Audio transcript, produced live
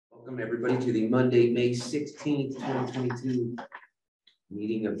Welcome everybody to the Monday, May 16th, 2022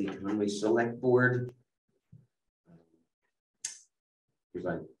 meeting of the Conway Selectboard. As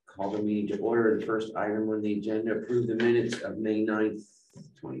I call the meeting to order, the first item on the agenda, approve the minutes of May 9th,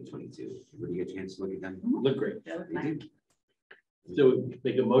 2022. Everybody get a chance to look at them? Look great. Nice. So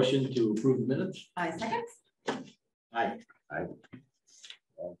make a motion to approve the minutes? I second. Aye. Aye.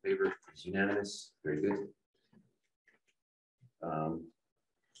 All in favor? It's unanimous. Very good.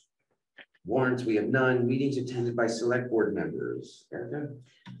 Warrants, we have none. Meetings attended by select board members. Erica?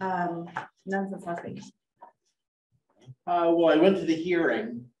 None since last week. Well, I went to the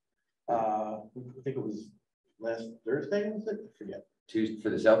hearing. I think it was last Thursday, was it? I forget. Tuesday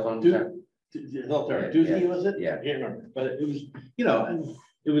for the cell phone? Tuesday, was it? Yeah. I can't remember, but it was, and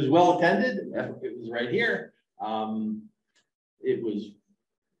it was well attended. Yeah. It was right here. It was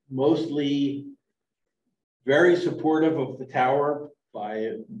mostly very supportive of the tower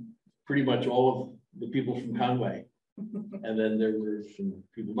by pretty much all of the people from Conway. And then there were some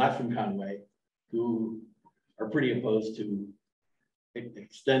people not from Conway who are pretty opposed to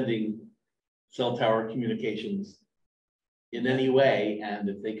extending cell tower communications in any way. And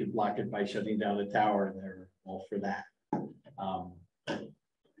if they could block it by shutting down the tower, they're all for that.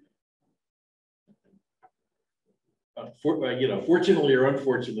 Fortunately or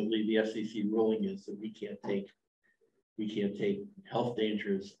unfortunately, the FCC ruling is that we can't take health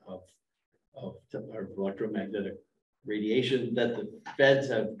dangers of electromagnetic radiation that the feds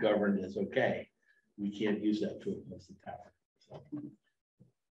have governed as okay. We can't use that to oppose the tower. So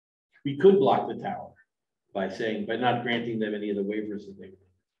we could block the tower by not granting them any of the waivers that they want.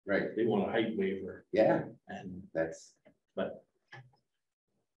 Right. They want a height waiver. Yeah. And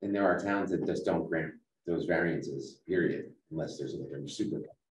there are towns that just don't grant those variances, period, unless there's like a super.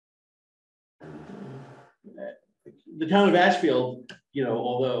 The town of Ashfield,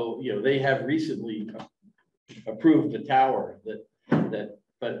 although they have recently approved the tower but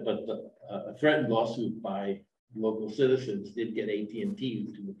a threatened lawsuit by local citizens did get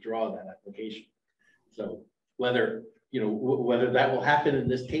AT&T to withdraw that application. So whether that will happen in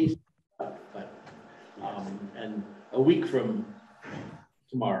this case, and a week from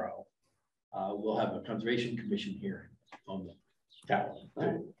tomorrow, we'll have a conservation commission hearing on the tower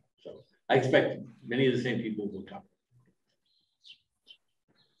too. So I expect many of the same people will come.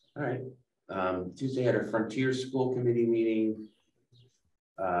 All right. Tuesday had a Frontier School Committee meeting.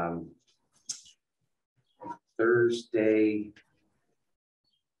 Thursday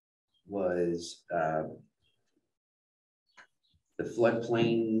was the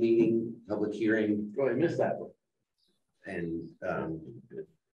floodplain meeting, public hearing. Oh, I missed that one. And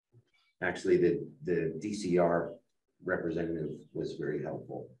actually the DCR representative was very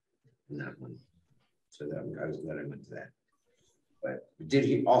helpful in that one. So I was glad I went to that. But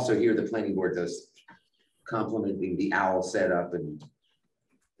did also hear the planning board does complimenting the owl setup, and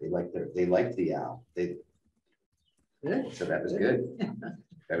they liked the owl. So that was good.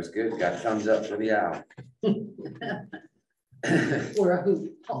 That was good. Got thumbs up for the owl. Or a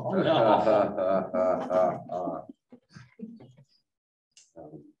hoot.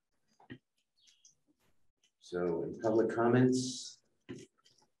 So in public comments,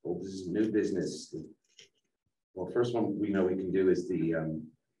 well, this is new business. Well, first one we know we can do is the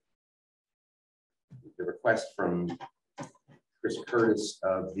request from Chris Curtis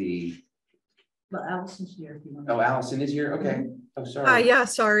of the. Well, Allison's here if you want. Oh, Allison is here. Okay. Oh, sorry. Yeah,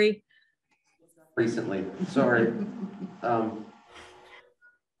 sorry. Recently, sorry.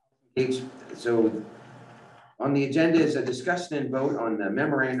 So on the agenda is a discussion and vote on the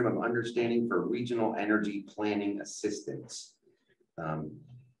memorandum of understanding for regional energy planning assistance,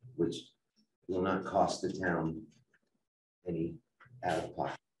 which will not cost the town any out of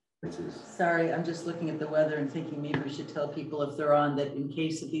pocket. Sorry, I'm just looking at the weather and thinking maybe we should tell people if they're on that in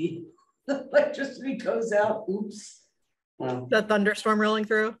case of the electricity goes out. Oops. Well, The thunderstorm rolling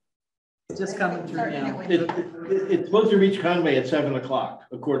through. It's just coming through now. It's supposed to reach Conway at 7 o'clock,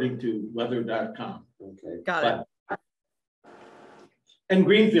 according to weather.com. okay. Got it. And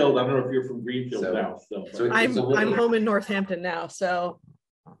Greenfield, I don't know if you're from Greenfield now. I'm home in Northampton now, so.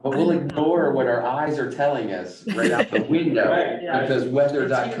 But we'll ignore what our eyes are telling us right out the window, Right, yeah. because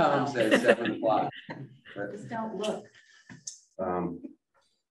weather.com says 7 o'clock. Just don't look.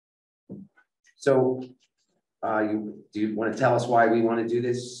 So do you want to tell us why we want to do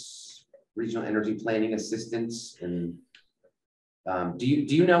this regional energy planning assistance? And do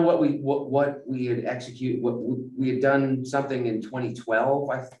you know what we had executed? What we had done something in 2012,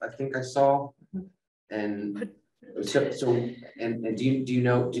 I think I saw. And so do you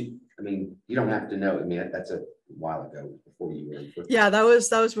know? I mean, you don't have to know. I mean, that's a while ago before you were in. Yeah, that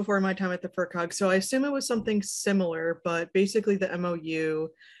was before my time at the FERCog. So I assume it was something similar, but basically the MOU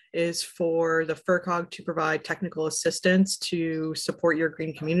is for the FERCog to provide technical assistance to support your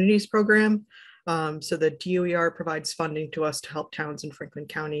Green Communities program. So the DOER provides funding to us to help towns in Franklin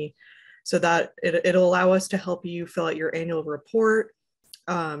County, so that it'll allow us to help you fill out your annual report,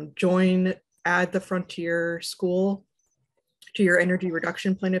 add the Frontier School to your energy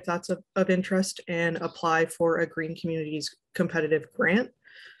reduction plan if that's of interest, and apply for a Green Communities competitive grant.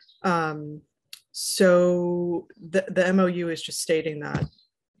 So the MOU is just stating that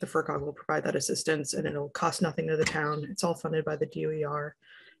the FERCog will provide that assistance and it'll cost nothing to the town. It's all funded by the DOER.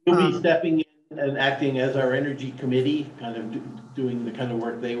 You'll be stepping in and acting as our energy committee, kind of doing the kind of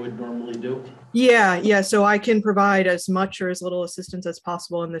work they would normally do? Yeah. So I can provide as much or as little assistance as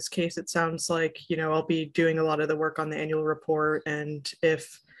possible. In this case, it sounds like, I'll be doing a lot of the work on the annual report. And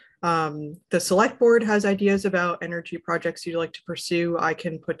if the select board has ideas about energy projects you'd like to pursue, I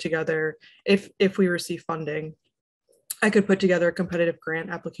can put together, if we receive funding, I could put together a competitive grant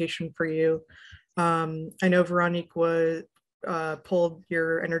application for you. I know Veronique pulled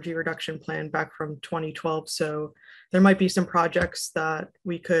your energy reduction plan back from 2012. So there might be some projects that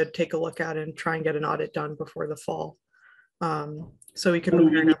we could take a look at and try and get an audit done before the fall. So we could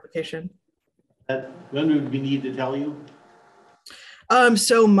prepare an application. When would we need to tell you?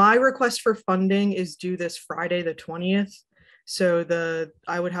 So my request for funding is due this Friday, the 20th. So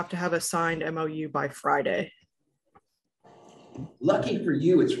I would have to have a signed MOU by Friday. Lucky for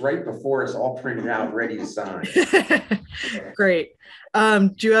you, it's right before it's all printed out, ready to sign. Great.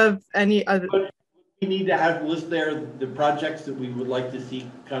 Do you have any other? We need to have list there the projects that we would like to see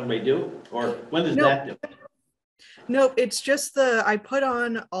Conway do, or when does that do? No, it's just I put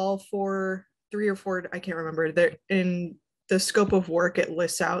on all three or four, I can't remember. There in the scope of work, it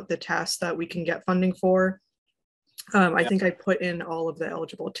lists out the tasks that we can get funding for. I think I put in all of the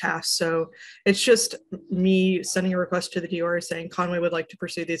eligible tasks. So it's just me sending a request to the DOR saying Conway would like to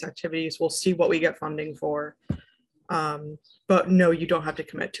pursue these activities. We'll see what we get funding for. But no, you don't have to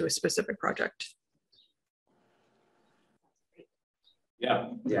commit to a specific project. Yeah.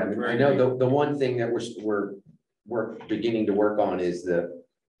 I know the one thing that we're beginning to work on is a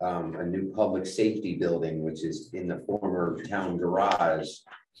new public safety building, which is in the former town garage.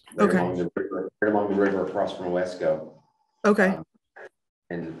 Right along the river across from Wesco. Okay.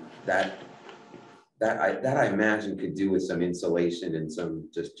 And that I imagine could do with some insulation and some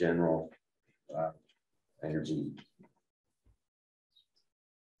just general energy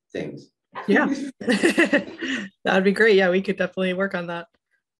things. Yeah. That'd be great. Yeah, we could definitely work on that.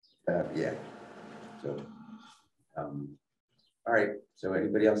 Yeah. So, all right. So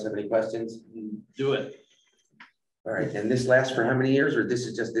anybody else have any questions? Do it. All right, and this lasts for how many years, or this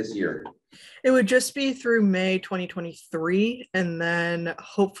is just this year? It would just be through May 2023, and then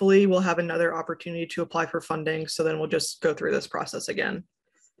hopefully we'll have another opportunity to apply for funding. So then we'll just go through this process again.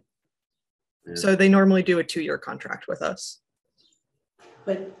 Yeah. So they normally do a 2-year contract with us.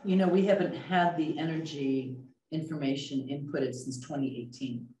 But we haven't had the energy information inputted since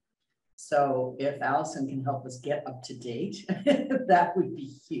 2018. So if Allison can help us get up to date, that would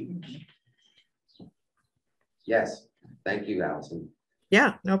be huge. Yes, thank you, Allison.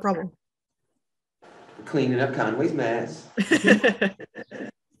 Yeah, no problem. For cleaning up Conway's mess.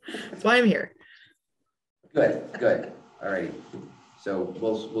 That's why I'm here. Good. All right. So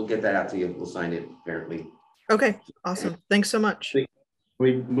we'll get that out to you. We'll sign it apparently. Okay, awesome. Thanks so much.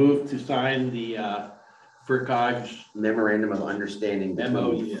 We move to sign the FERCog's memorandum of understanding between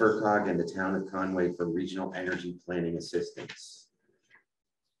MOU. FERCog and the town of Conway for regional energy planning assistance.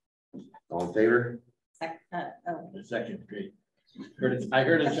 All in favor? Second, great. I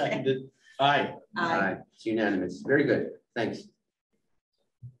heard it seconded. Aye. Aye. It's unanimous. Very good. Thanks.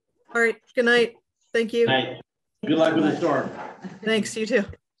 All right. Good night. Thank you. Night. Good luck with the storm. Thanks. You too.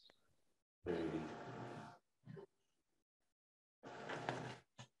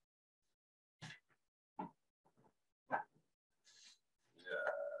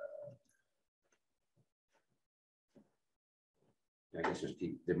 I guess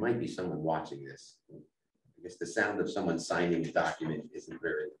there might be someone watching this. I guess the sound of someone signing a document isn't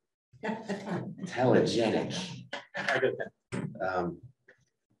very telegenic.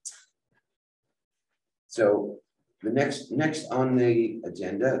 So the next on the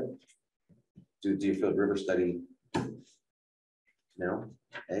agenda, do Deerfield River study. No,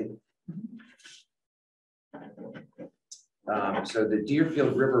 hey. So the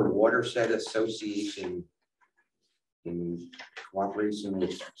Deerfield River Watershed Association, in cooperation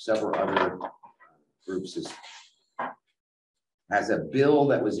with several other groups, has a bill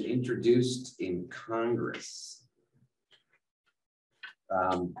that was introduced in Congress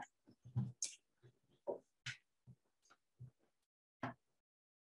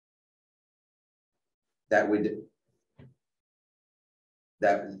that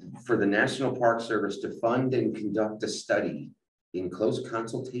for the National Park Service to fund and conduct a study in close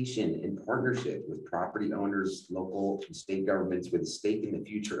consultation and partnership with property owners, local and state governments with a stake in the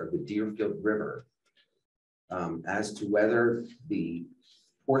future of the Deerfield River, as to whether the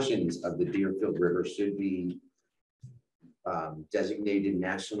portions of the Deerfield River should be designated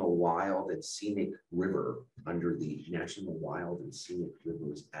National Wild and Scenic River under the National Wild and Scenic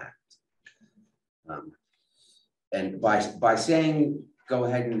Rivers Act. And by saying go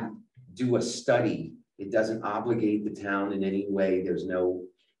ahead and do a study, it doesn't obligate the town in any way. There's no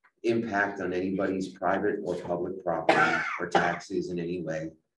impact on anybody's private or public property or taxes in any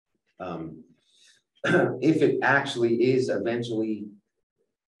way. If it actually is eventually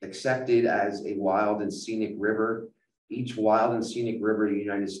accepted as a wild and scenic river, each wild and scenic river in the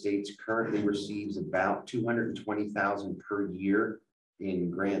United States currently receives about $220,000 per year in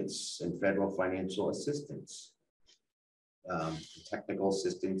grants and federal financial assistance, technical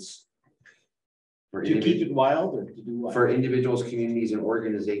assistance. To keep it wild or to do what? For individuals, communities, and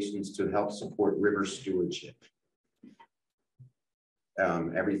organizations to help support river stewardship.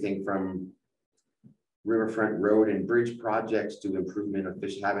 Everything from riverfront road and bridge projects to improvement of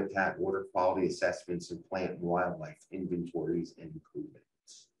fish habitat, water quality assessments, and plant and wildlife inventories and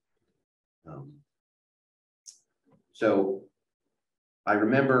improvements. So I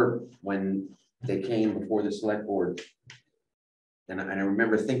remember when they came before the select board, and I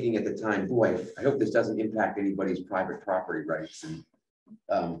remember thinking at the time, boy, I hope this doesn't impact anybody's private property rights. And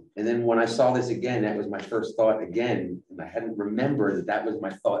then when I saw this again, that was my first thought again, and I hadn't remembered that that was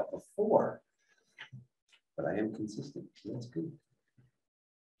my thought before. But I am consistent, so that's good.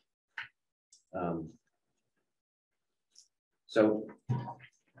 So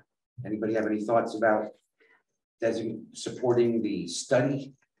anybody have any thoughts about supporting the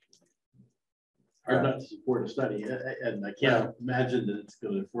study? Hard not to support a study, and I can't imagine that it's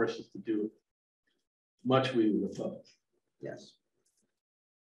going to force us to do much we would have thought. Yes.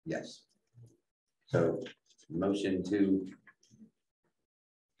 Yes. So motion to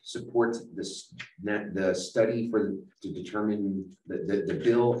support this, the study to determine the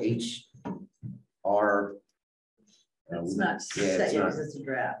bill HR. It's not set yet, it's a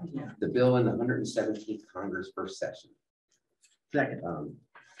draft. Yeah. The bill in the 117th Congress first session. Second.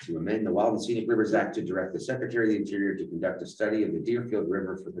 To amend the Wild and Scenic Rivers Act to direct the Secretary of the Interior to conduct a study of the Deerfield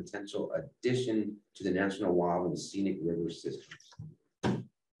River for potential addition to the National Wild and Scenic River systems.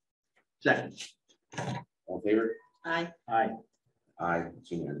 Second. All in favor? Aye. Aye. Aye,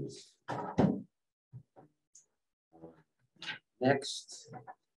 it's unanimous. Next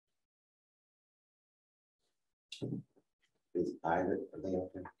is are they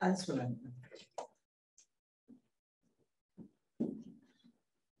open? That's what I'm.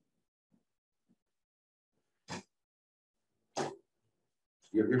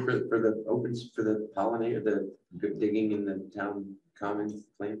 You're here for the opens for the pollinator, the good digging in the town common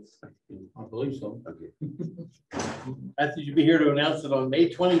plants? I believe so. Okay. I think you'd be here to announce it on May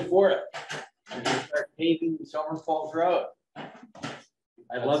 24th. And we start paving Summer Falls Road.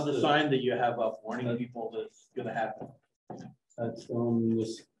 I love the sign that you have up warning people that it's going to happen. That's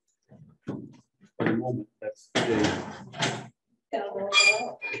this for the moment. That's the day.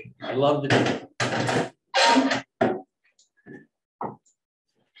 I love the.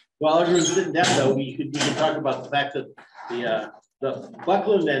 While everyone's sitting down, though, we can talk about the fact that the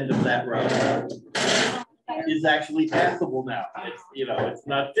Buckland end of that road is actually passable now. It's it's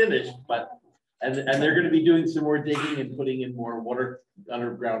not finished, but and they're going to be doing some more digging and putting in more water,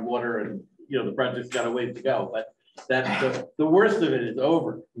 underground water, and the project's got a ways to go. But that's the worst of it is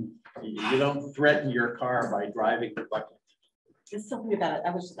over. You don't threaten your car by driving the Buckland. There's something about it.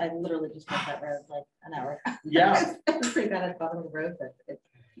 I literally just went that road like an hour. Yeah. It was pretty bad at the bottom of the road, but it's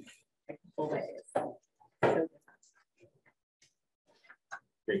like the full way. It's so different.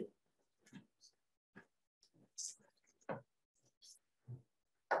 Great.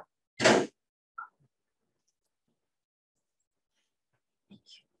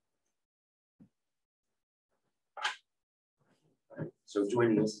 So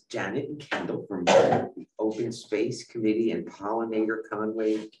joining us, Janet and Kendall from the Open Space Committee and Pollinator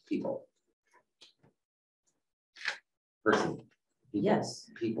Conway people. Person. People. Yes.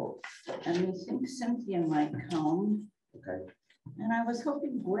 People. And we think Cynthia might come. Okay. And I was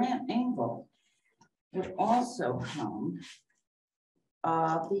hoping Grant Engel would also come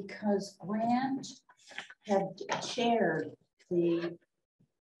because Grant had chaired the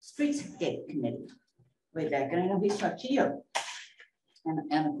Streetscape Committee way back, and I know he's talked to you. And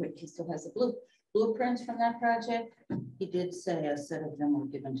of course, he still has the blueprints from that project. He did say a set of them were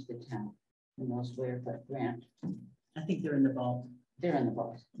given to the town. Who knows where, but grant. I think they're in the vault. They're in the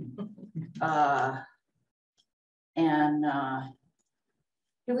vault.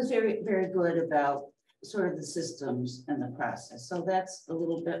 He was very, very good about sort of the systems and the process. So that's a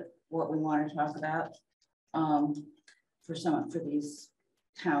little bit what we want to talk about for these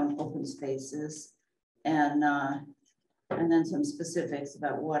town open spaces, and then some specifics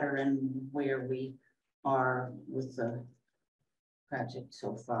about water and where we are with the project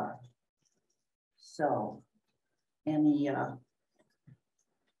so far. So,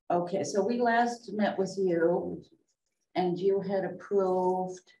 okay, so we last met with you and you had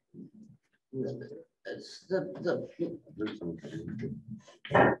approved and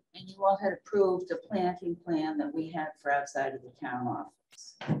you all had approved the planting plan that we had for outside of the town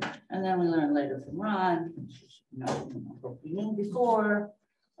office. And then we learned later from Ron, what we knew before,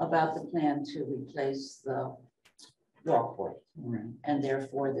 about the plan to replace the walkway. And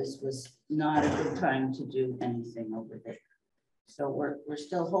therefore this was not a good time to do anything over there. So we're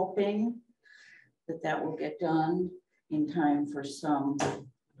still hoping that that will get done in time for some,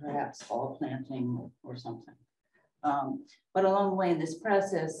 perhaps fall planting or something. But along the way in this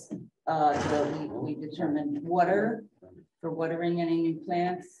process, we determined water for watering any new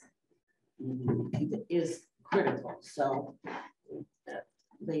plants is critical. So the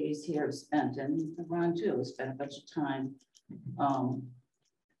ladies here have spent, and Ron too, has spent a bunch of time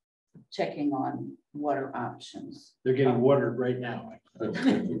checking on water options. They're getting watered right now.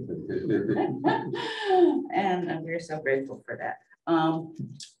 And we're so grateful for that.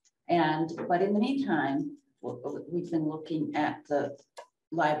 But in the meantime, we've been looking at the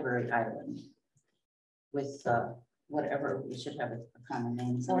library island with whatever we should have a common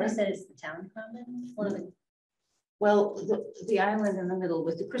name for. Somebody said it's the town common. One of the Well, the island in the middle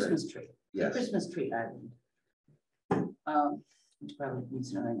with the Christmas tree. Yes. The Christmas tree island. Which probably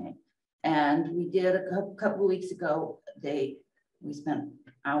needs another name. And we did a couple of weeks ago, we spent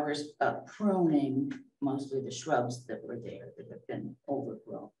hours pruning mostly the shrubs that were there that have been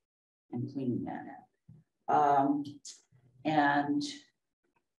overgrown and cleaning that out.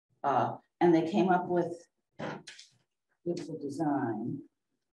 And they came up with beautiful design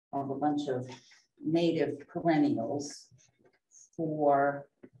of a bunch of native perennials for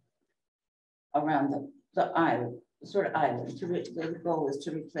around the island, sort of island. The goal is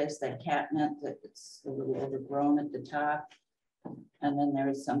to replace that catnip that's a little overgrown at the top. And then there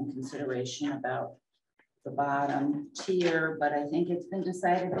is some consideration about the bottom tier, but I think it's been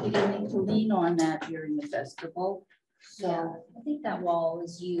decided people need to lean on that during the festival. So yeah, I think that wall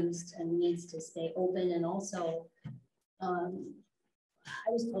is used and needs to stay open. And also, I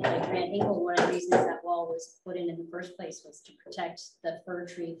was told by Grant Engel, one of the reasons that wall was put in the first place was to protect the fir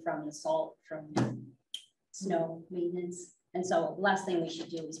tree from the salt, from snow maintenance. And so the last thing we should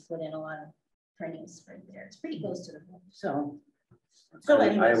do is put in a lot of perennials right there. It's pretty close to the wall. So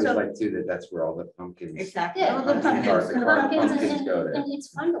anyway, I always like too that's where all the pumpkins. exactly. Yeah, All the pumpkins. Pumpkins go there. and it's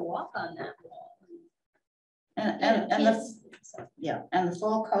fun to walk on that wall. And the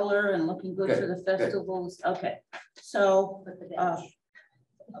fall color and looking good for the festivals. Okay, so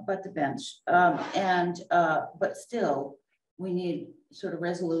But the bench. but still we need sort of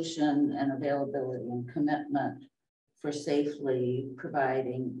resolution and availability and commitment for safely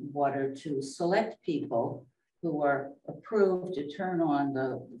providing water to select people who are approved to turn on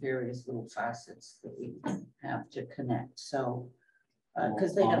the various little faucets that we have to connect. So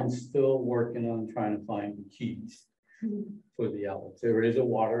because they I'm don't. still working on trying to find the keys for the outlets. There is a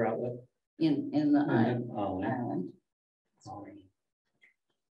water outlet In the in the island. island,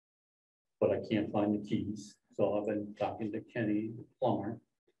 but I can't find the keys. So I've been talking to Kenny, the plumber,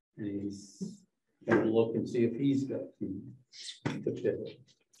 and he's gonna look and see if he's got keys to fit it.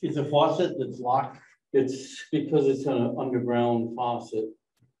 It's a faucet that's locked. It's because it's an underground faucet.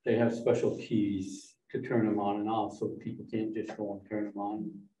 They have special keys to turn them on and off, so people can't just go and turn them on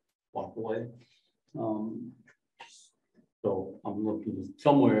and walk away. So I'm looking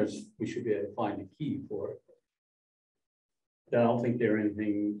somewhere, we should be able to find a key for it. I don't think they're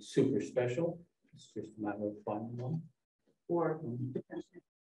anything super special. It's just a matter of finding one. Or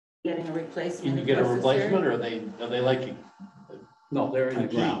getting a replacement. Can you if get a necessary. replacement, or are they like you? No, they're in the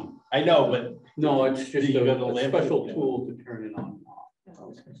ground. I know, but No, it's just You got a a lamp? special tool to turn it on and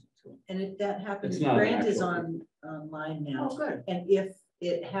off. And if that happens, It's not Grant is actual. online now. Oh, good. And if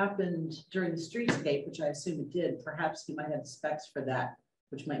it happened during the streetscape, which I assume it did, perhaps you might have specs for that,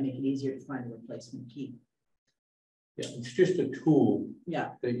 which might make it easier to find a replacement key. Yeah, it's just a tool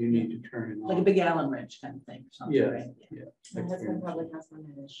Yeah, that you need to turn like a on. big Allen wrench kind of thing. Sounds Yeah. right. Yeah. My husband probably has one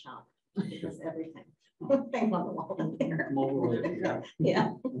in his shop. He does everything. Thing on the wall in there. Come over with it.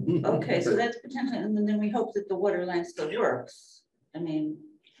 Yeah. Okay, so that's potential, and then we hope that the water line still works. I mean.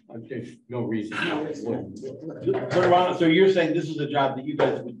 There's no reason. No why it reason. wouldn't. So Ron, so you're saying this is a job that you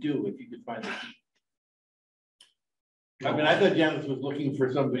guys would do if you could find it? I mean, I thought Janice was looking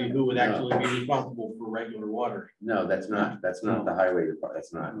for somebody who would actually be responsible for regular water. No, that's not the highway department,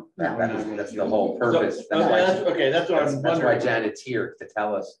 that's not, No. that's the whole purpose. That's why, Okay, that's what I'm that's why wondering. Janet's here to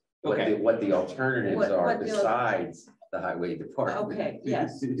tell us Okay. what the alternatives What are the- besides the highway department. Okay,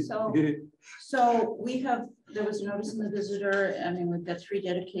 yes, so we have, there was a notice in the visitor, I mean, we've got 3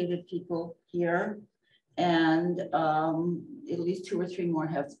 dedicated people here. And at least 2 or 3 more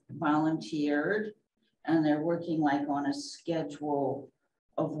have volunteered. And they're working like on a schedule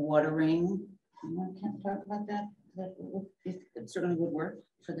of watering. I can't talk about that, it certainly would work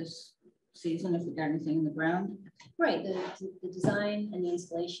for this season if we got anything in the ground. Right, the design and the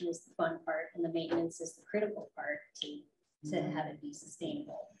installation is the fun part, and the maintenance is the critical part to have it be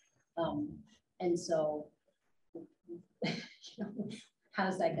sustainable. And so, you know,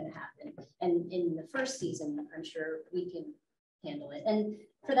 how's that gonna happen? And in the first season, I'm sure we can handle it. And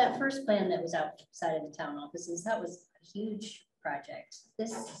for that first plan that was outside of the town offices, that was a huge project.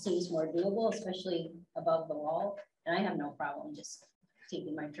 This seems more doable, especially above the wall. And I have no problem just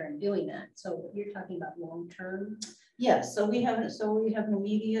taking my turn doing that. So you're talking about long-term? Yes, so we have an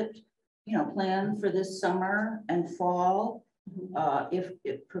immediate, you know, plan for this summer and fall.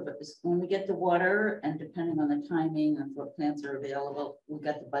 When we get the water and depending on the timing of what plants are available, we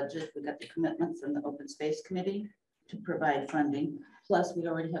got the budget, we got the commitment from the Open Space Committee to provide funding. Plus, we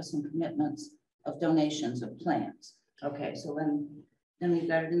already have some commitments of donations of plants. Okay, so then we've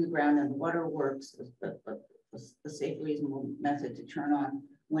got it in the ground and the water works, the safe, reasonable method to turn on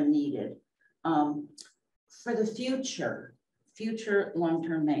when needed. For the future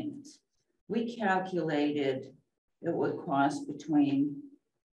long-term maintenance, we calculated it would cost between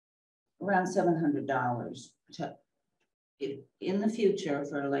around $700 to, in the future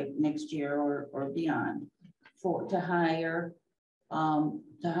for like next year or beyond, to hire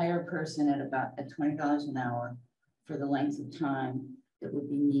a person at $20 an hour for the length of time that would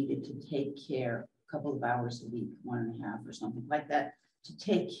be needed to take care, a couple of hours a week, 1.5 or something like that, to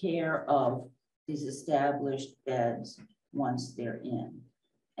take care of these established beds once they're in.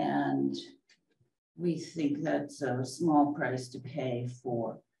 And we think that's a small price to pay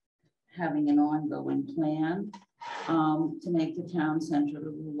for having an ongoing plan to make the town center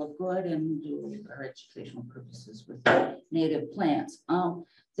look good and do our educational purposes with native plants.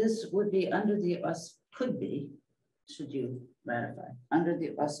 This would be under the, could be, should you ratify, under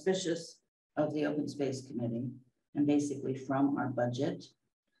the auspicious of the Open Space Committee and basically from our budget.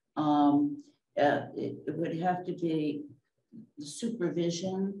 It would have to be, the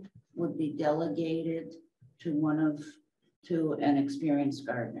supervision would be delegated to an experienced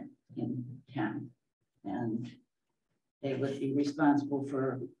gardener in town. And they would be responsible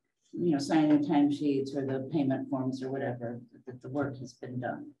for, you know, signing the timesheets or the payment forms or whatever, that the work has been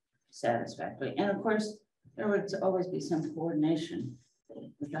done satisfactorily. And of course, there would always be some coordination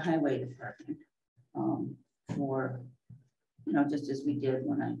with the highway department for, you know, just as we did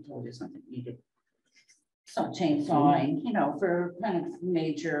when I told you something needed some chainsawing, you know, for kind of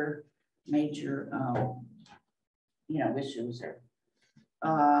major, you know, issues or,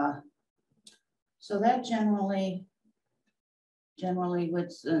 so that generally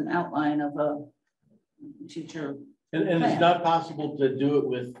what's an outline of a future. And it's not possible to do it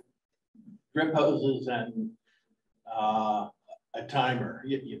with drip hoses and a timer,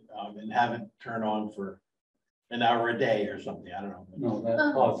 and have it turn on for an hour a day or something. I don't know. No,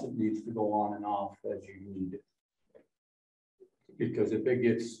 that faucet needs to go on and off as you need it. Because if it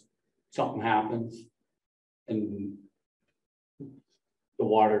gets, something happens and the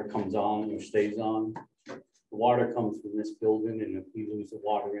water comes on or stays on, the water comes from this building, and if we lose the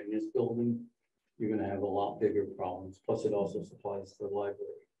water in this building, you're gonna have a lot bigger problems. Plus it also supplies the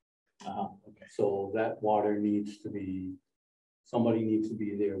library. Okay. So that water needs to be, somebody needs to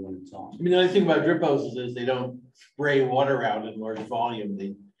be there when it's on. I mean, the only thing about drip hoses is they don't spray water out in large volume.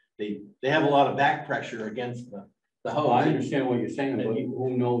 They have a lot of back pressure against the hose. I understand what you're saying, but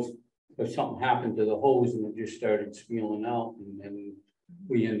who knows if something happened to the hose and it just started spewing out, and then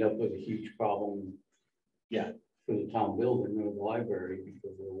we end up with a huge problem. Yeah. For the town building or the library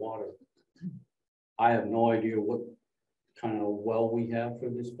because of the water. I have no idea what kind of well we have for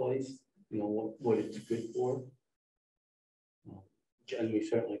this place, you know, what it's good for. And we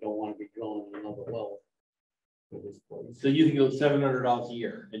certainly don't want to be drilling another well for this place. So you can go $700 a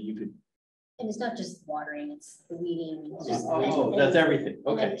year and you could, And it's not just watering, it's the weeding. It's just, that's everything.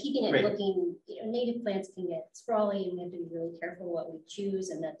 and then Okay. keeping it great. looking, native plants can get sprawly and we have to be really careful what we choose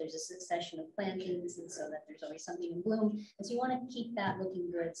and that there's a succession of plantings and so that there's always something in bloom. And so you want to keep that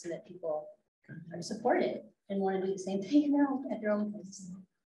looking good so that people are supported and want to do the same thing at their own place.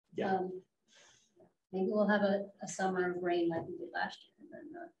 Yeah. Maybe we'll have a summer of rain like we did last year.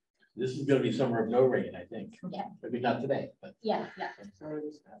 And then, This is gonna be summer of no rain, I think. Yeah. Maybe not today, but yeah.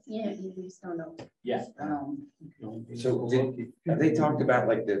 Yeah, you just don't know. yeah. So have they talked about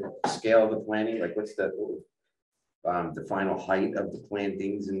like the scale of the planting? Like what's the final height of the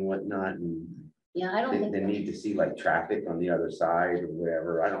plantings and whatnot? And Yeah, I don't think. they need to see like traffic on the other side or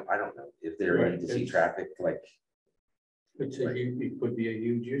whatever. I don't know if they Right, need to see it's- traffic like. It could be a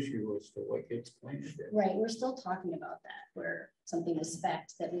huge issue as to what gets planted there. Right, we're still talking about that, where something was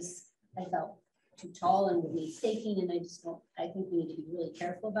spec'd that was, I felt too tall and would need staking, and I think we need to be really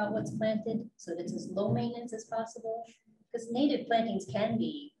careful about what's planted, so that it's as low maintenance as possible. Because native plantings can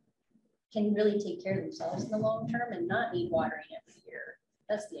really take care of themselves in the long term and not need watering every year.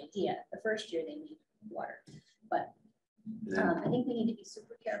 That's the idea. The first year they need water, but I think we need to be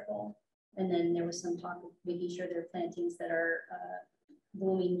super careful. And then there was some talk of making sure there are plantings that are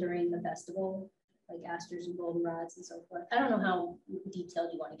blooming during the festival, like asters and goldenrods and so forth. I don't know how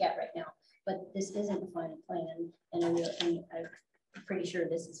detailed you want to get right now, but this isn't the final plan. And I'm pretty sure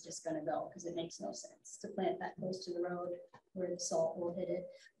this is just going to go because it makes no sense to plant that close to the road where the salt will hit it.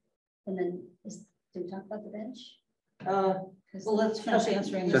 And then did we talk about the bench? Well, let's finish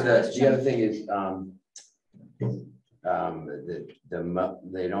answering So this the other question. thing is,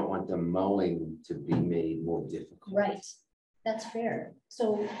 they don't want the mowing to be made more difficult. Right, that's fair.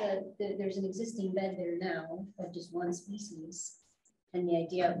 So there's an existing bed there now of just one species. And the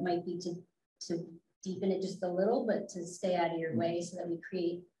idea might be to deepen it just a little, but to stay out of your way so that we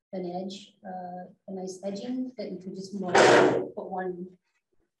create an edge, a nice edging that you could just more put one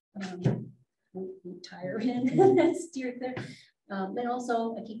tire in and steer it there. And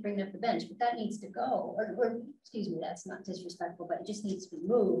also, I keep bringing up the bench, but that needs to go, or excuse me, that's not disrespectful, but it just needs to be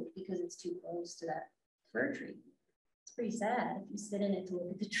moved because it's too close to that fir tree. It's pretty sad if you sit in it to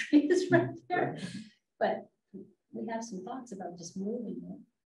look at the trees right there. But we have some thoughts about just moving it.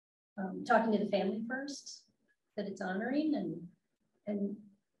 Talking to the family first, that it's honoring and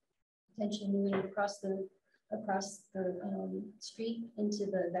potentially moving it across the street into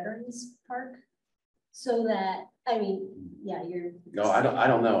the Veterans Park. So that, I mean, yeah, you're. No, I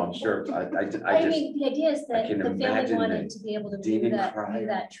don't know. I'm sure. I just, mean, the idea is that can the family imagine wanted the to be able to Dean view and that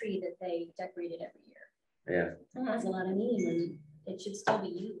Crier. tree that they decorated every year. yeah. It has a lot of meaning and it should still be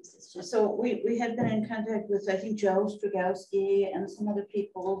used. It's just. So we had been in contact with, I think, Joe Strugowski and some other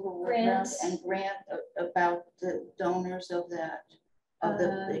people who were Grant. and Grant about the donors of that, of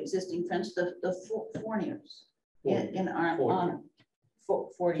the existing fence, the Fourniers in our honor.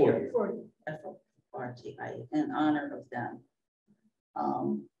 40 F-O-R-T-I, in honor of them.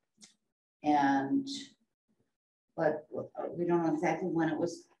 But we don't know exactly when it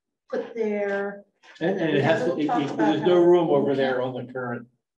was put there. And it has to, there's no room over there on the current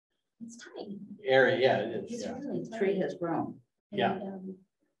It's tiny. area. Yeah, it is. It's Yeah. really The tiny. tree has grown. Yeah. And,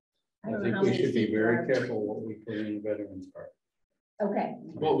 I don't know think how we many should be feet there very are. careful what we put in the Veterans Park. Okay,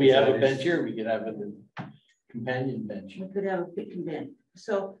 Well, we have a bench here. We could have a companion bench. We could have a big convent.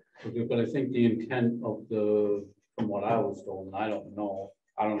 So Okay, but I think the intent of from what I was told, and I don't know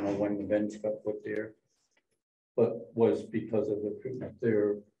when the bench got put there, but was because of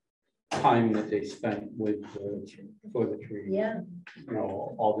their time that they spent with for the tree. yeah, You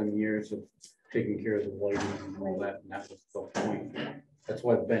know, all them years of taking care of the lighting and all that, and that was the point. That's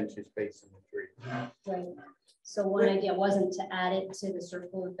why the bench is facing the tree. right. So one idea wasn't to add it to the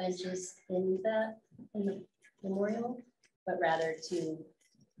circle of benches in the memorial, but rather to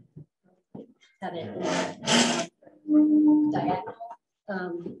have it diagonal,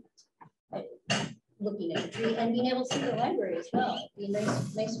 looking at the tree and being able to see the library as well. Be a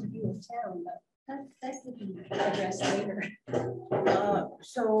nice view of town, but that could be addressed later.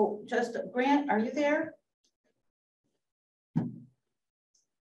 so just Grant, are you there?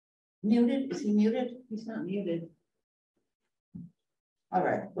 Muted? Is he muted? He's not muted. All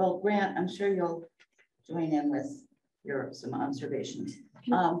right. Well, Grant, I'm sure you'll join in with some observations.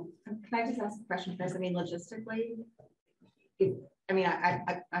 Can I just ask a question first? I mean, logistically,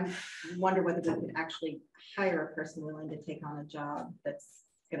 I wonder whether we could actually hire a person willing to take on a job that's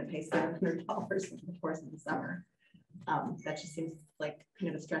going to pay $700 in the course of the summer. That just seems like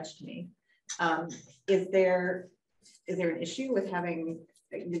kind of a stretch to me. Is there an issue with having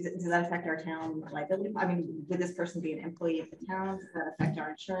does that affect our town liability? I mean, would this person be an employee of the town? Does that affect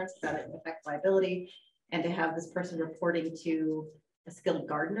our insurance? Does that affect liability? And to have this person reporting to a skilled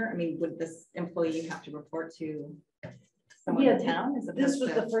gardener, I mean, would this employee have to report to someone in town? This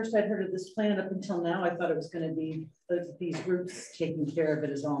was the first I'd heard of this plan up until now. I thought it was gonna be these groups taking care of it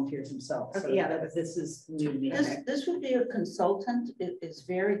as volunteers themselves. So Okay, yeah, this is new to me. This would be a consultant. It is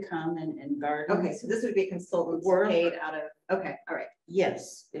very common in gardens. okay, so this would be consultants Work. paid out of, okay, all right.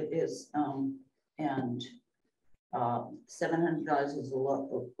 Yes, it is, and $700 is a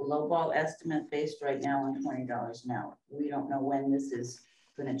lowball estimate based right now on $20 an hour. We don't know when this is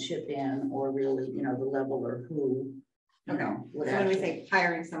gonna chip in or really, you know, the level or who, you Okay. know. would So when we actually say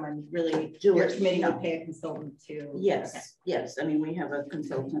hiring someone, really, do your it, committee no. would pay a consultant to. Okay. Yes, yes, I mean, we have a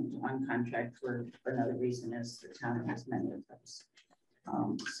consultant on contract for another reason is the town has many of those.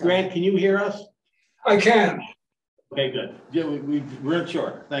 So- Grant, can you hear us? I can. Okay, good. Yeah, we weren't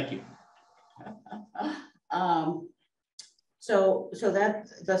sure. Thank you. So that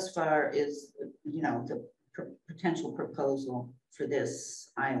thus far is, you know, the potential proposal for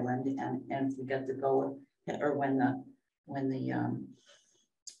this island, and if we get to go, or when the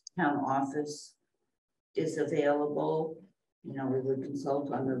town office is available, you know, we would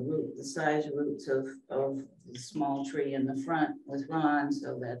consult on the size roots of the small tree in the front with Ron,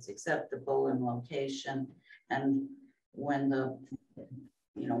 so that's acceptable in location. And when the,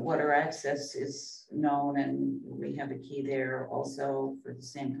 you know, water access is known and we have a key there also for the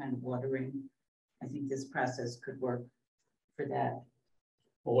same kind of watering, I think this process could work for that.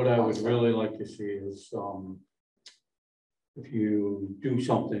 What I would really like to see is, if you do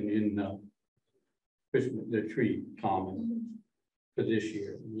something in the tree common for this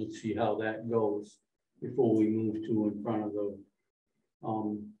year, let's see how that goes before we move to in front of the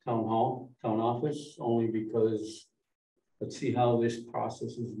town office, only because let's see how this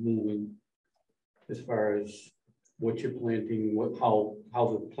process is moving as far as what you're planting, how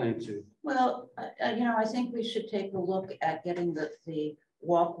the plants are. Well, you know, I think we should take a look at getting the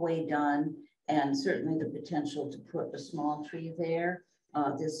walkway done, and certainly the potential to put a small tree there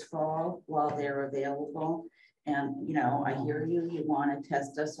this fall while they're available. And, you know, I hear you want to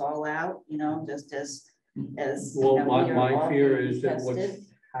test us all out, you know, just as. Well, you know, we are my all fear being is that what's tested.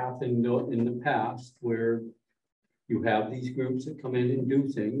 happened in the past where you have these groups that come in and do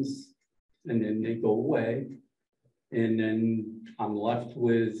things and then they go away. And then I'm left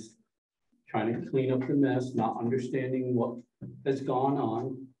with trying to clean up the mess, not understanding what has gone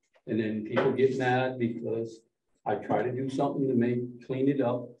on. And then people get mad because I try to do something to clean it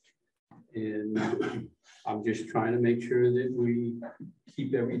up. And I'm just trying to make sure that we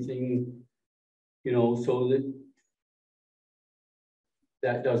keep everything, you know, so that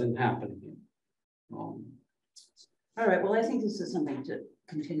that doesn't happen again. All right, well, I think this is something to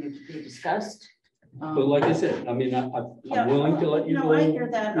continue to be discussed. But like I said, I mean, Yeah, I'm willing to let you no, go. I hear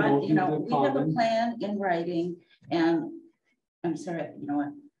that. You know, do the we have a common. plan in writing, and I'm sorry, you know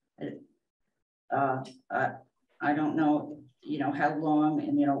what? I don't know, you know, how long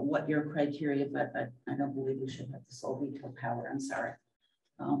and, you know, what your criteria, but I don't believe we should have the sole veto power. I'm sorry.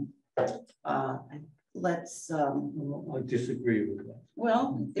 Let's, I disagree with that.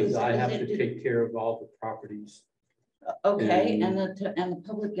 well. Because I have it- to take care of all the properties. Okay, and- and the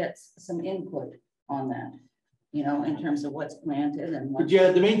public gets some input on that, you know, in terms of what's planted and what. But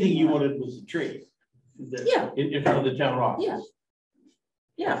yeah, the main thing you wanted was the tree. Yeah. In front of the town office. Yeah.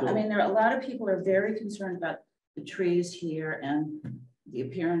 Yeah, I mean, there are a lot of people are very concerned about the trees here and the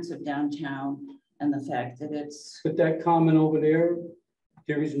appearance of downtown and the fact that it's, But that common over there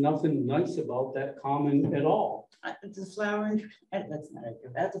is nothing nice about that common at all. the flowering, that's not it,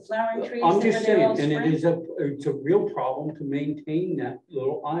 that's the flowering trees. I'm that just were there all saying, and it spring. it's a real problem to maintain that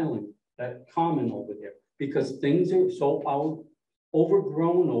little island, that common over there, because things are so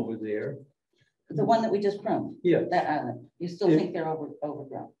overgrown over there. The one that we just pruned, Yeah, that island, you still Yeah. think they're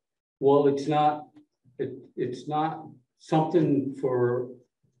overgrown? well, it's not something for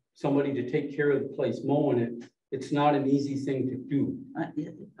somebody to take care of the place mowing it. It's not an easy thing to do. Yeah,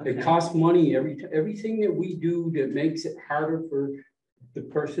 It okay. costs money, everything that we do that makes it harder for the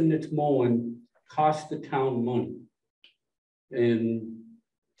person that's mowing costs the town money. And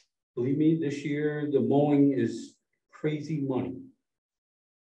believe me, this year, the mowing is crazy money.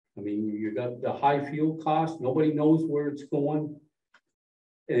 I mean, you got the high fuel cost, nobody knows where it's going.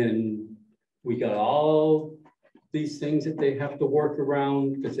 And we got all these things that they have to work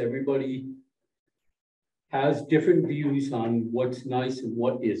around because everybody has different views on what's nice and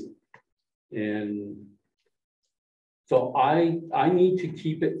what isn't. And so I need to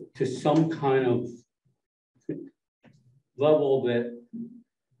keep it to some kind of level that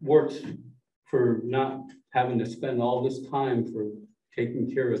works for not having to spend all this time for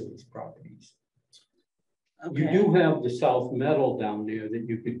taking care of these properties. You Okay. do have the South Meadow down there that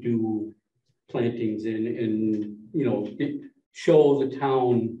you could do plantings in and, you know, show the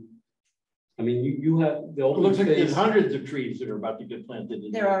town. I mean, you have the It open looks like there's space. hundreds of trees that are about to get planted.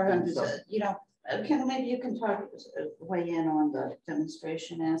 in There are and hundreds, stuff. you know, Ken, maybe you can talk, weigh in on the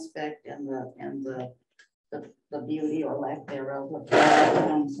demonstration aspect and the beauty or lack thereof of the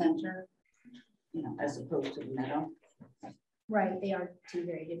town center, you know, as opposed to the meadow. Right, they are two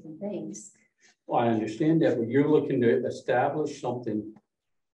very different things. Well, I understand that, but you're looking to establish something.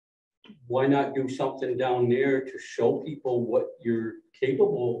 Why not do something down there to show people what you're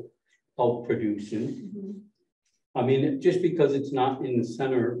capable of producing? Mhm. I mean, just because it's not in the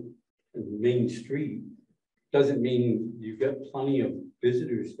center of the main street, doesn't mean you've got plenty of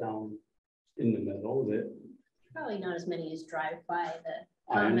visitors down in the middle that, Probably not as many as drive by the.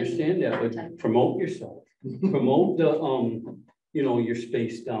 I comedy understand that, type. but promote yourself. Promote the, you know, your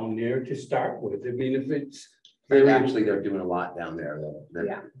space down there to start with. I mean, if it's. They're actually, they're doing a lot down there, though.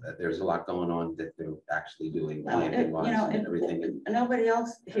 Yeah. There's a lot going on that they're actually doing. Well, planting you wise know, and everything. And nobody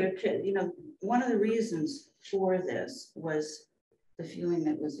else here could, you know, one of the reasons for this was the feeling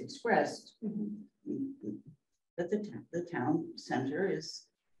that was expressed Mhm. that the town center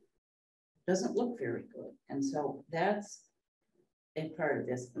doesn't look very good. And so that's a part of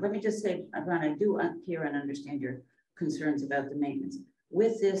this. Let me just say, Ron, I do hear and understand your concerns about the maintenance.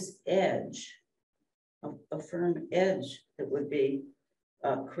 With this edge, a firm edge that would be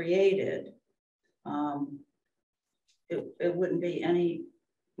created, it wouldn't be any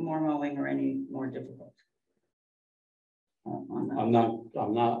more mowing or any more difficult. I'm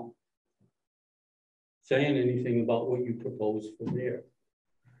not saying anything about what you propose for there.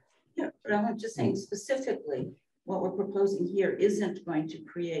 Yeah, but I'm just saying specifically, what we're proposing here isn't going to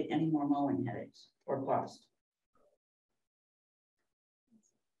create any more mowing headaches or cost.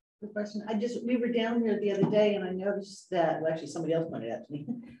 Good question. We were down there the other day and I noticed that, well, actually somebody else pointed out to me,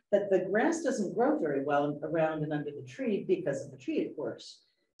 that the grass doesn't grow very well around and under the tree because of the tree, of course.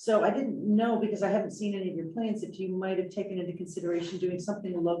 So I didn't know, because I haven't seen any of your plans, if you might have taken into consideration doing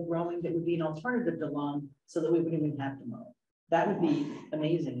something low growing that would be an alternative to lawn so that we wouldn't even have to mow. That would be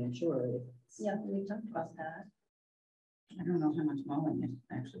amazing, I'm sure. Yeah, we talked about that. I don't know how much mowing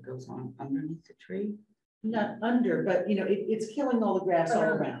it actually goes on underneath the tree. Not under, but you know, it's killing all the grass all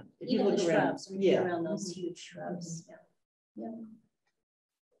around. If you Even the look around, shrubs, when you yeah. get around those huge shrubs, yeah.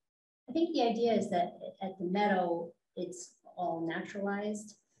 I think the idea is that at the meadow, it's all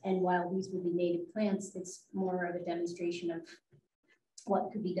naturalized. And while these would be native plants, it's more of a demonstration of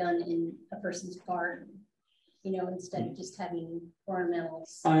what could be done in a person's garden, you know, instead of just having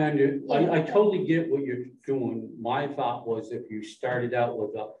ornamentals. I totally get what you're doing. My thought was if you started out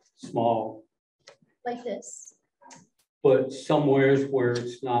with a small, Like this. but somewheres where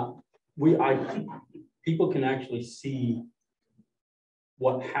it's not, people can actually see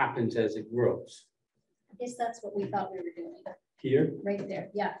what happens as it grows. I guess that's what we thought we were doing, Here, right there.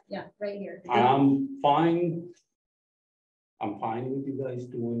 Yeah, right here. I'm fine with you guys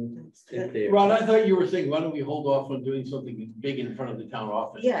doing it there. Ron, I thought you were saying, why don't we hold off on doing something big in front of the town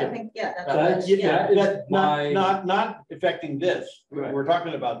office? Yeah, I think, yeah. That's That's- Yeah, that is that's my- not affecting this. Right. We're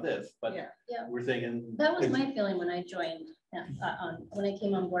talking about this, but Yeah. Yeah. we're thinking. That was my feeling when I joined, when I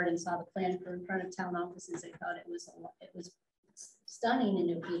came on board and saw the plan for in front of town offices. I thought it was stunning and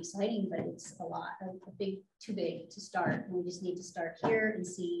it would be exciting, but it's a lot, too big to start. We just need to start here and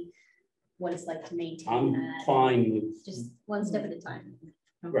see what it's like to maintain I'm that. fine with, Just one step at a time.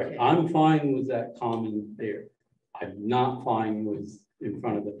 right, I'm fine with that common there. I'm not fine with in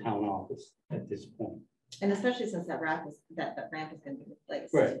front of the town office at this point. And especially since that ramp is gonna be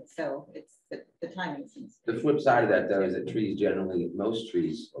replaced. Right. So it's the timing seems. The flip side of that, though, is that trees generally, most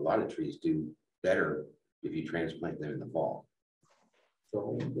trees, a lot of trees do better if you transplant them in the fall.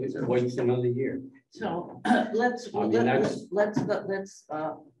 So it waits another year. So let's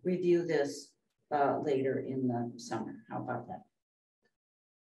review this later in the summer. How about that?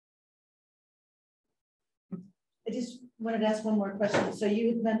 I just wanted to ask one more question. So you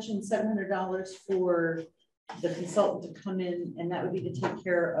had mentioned $700 for the consultant to come in, and that would be to take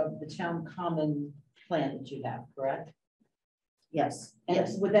care of the town common plan that you have, correct? Yes. And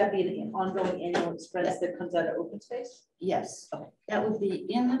Yes. would that be an ongoing annual expense that comes out of open space? Yes, Okay. that would be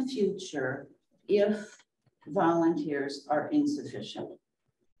in the future if volunteers are insufficient.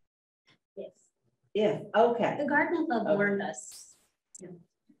 Yes. Yeah, okay. The garden club warned us.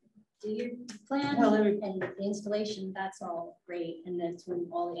 Do your plan Well, and the installation, that's all great. And that's when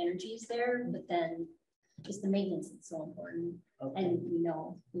all the energy is there, but then Just the maintenance is so important, Okay. and we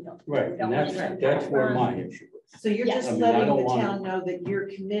don't. Right, we don't and want it to that's where run. my issue is. So you're Yeah. just I mean, I letting don't the want- town know that you're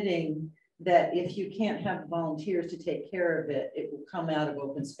committing that if you can't have volunteers to take care of it, it will come out of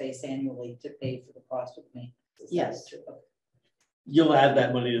open space annually to pay for the cost of maintenance. Is that Yes. true? Okay. You'll add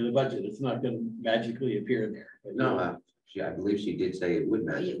that money to the budget. It's not gonna magically appear there. No, I believe she did say it would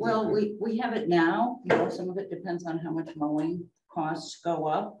matter. Well, we have it now, you know, some of it depends on how much mowing costs go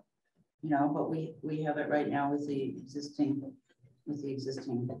up, you know, but we have it right now with the existing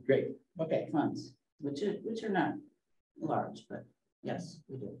Great, okay. funds, which are not large, but yes,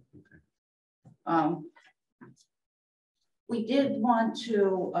 we do. We did want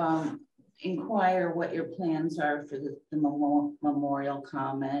to inquire what your plans are for the memorial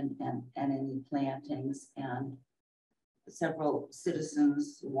common and any plantings, and several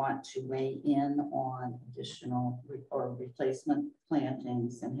citizens want to weigh in on additional or replacement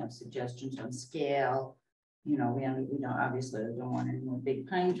plantings and have suggestions on scale. You know, we obviously don't want any more big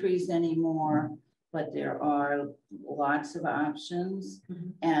pine trees anymore, but there are lots of options,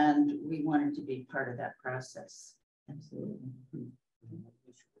 and we wanted to be part of that process. Absolutely.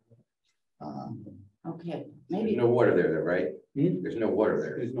 Okay, There's maybe. no water there, though, right? Hmm? There's no water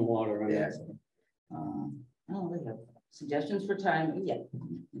there. There's no water on Yeah. that. Oh, we have suggestions for time, yeah.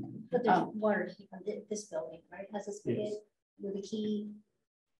 But there's water on this building, right? Has a spigot with a key.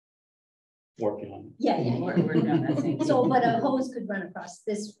 Working on it. Yeah, We're working on that thing. So, but a hose could run across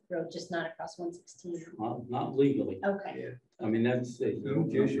this road, just not across 116. Not legally. Okay. I mean, that's a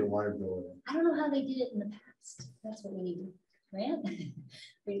huge issue. I don't know how they did it in the past. That's what we need to grant.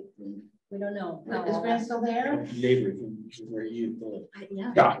 We don't know. Is Grant still there? Neighbors where you live.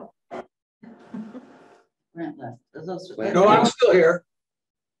 Yeah. Grant left. No, I'm still here.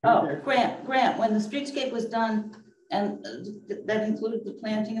 Oh, Grant, when the streetscape was done, and that included the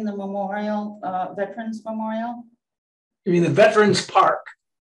planting in the memorial, Veterans Memorial? You mean the Veterans Park?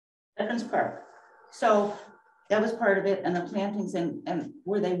 Veterans Park. So that was part of it, and the plantings, and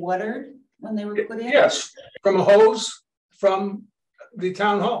were they watered when they were put in? Yes, from a hose from the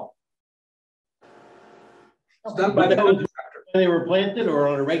town hall. It's done by the contractor. They were planted or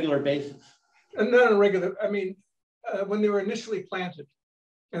on a regular basis? And not on a regular, I mean, when they were initially planted,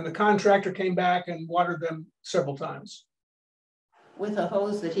 and the contractor came back and watered them several times. With a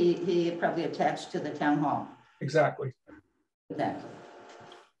hose that he probably attached to the town hall. Exactly. Exactly.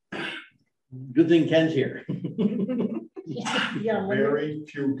 Good thing Ken's here. Yeah. Very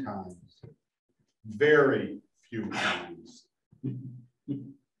few times. Very few times.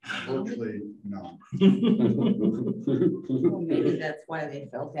 Virtually none. Well, maybe that's why they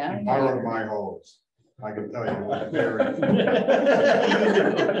fell down. I run my hose. I can tell you. Very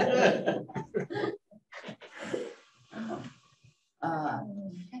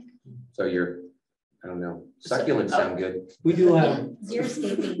So I don't know, succulents sound good. We do have,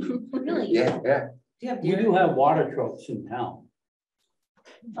 Xeriscaping, really? Yeah, yeah. Do you have we deer? do have water trucks in town,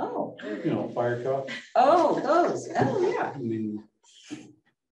 Oh, fire trucks. those. Oh, yeah. I mean,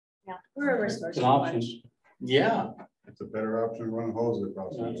 Yeah, we're a resource. it's an option. Yeah, It's a better option to run hoses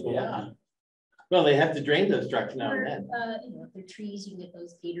across. Absolutely. yeah. Well, they have to drain those trucks now and then. If they're trees, you can get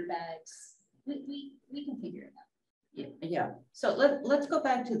those gator bags. We can figure it out. Yeah. So let's go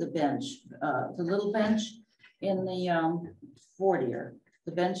back to the bench, the little bench in the Fortier,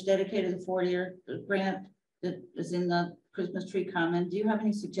 the bench dedicated to Fortier, the grant that is in the Christmas tree common. Do you have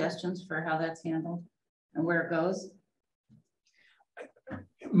any suggestions for how that's handled and where it goes?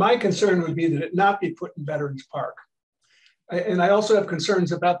 My concern would be that it not be put in Veterans Park. And I also have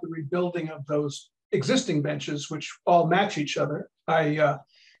concerns about the rebuilding of those existing benches, which all match each other. I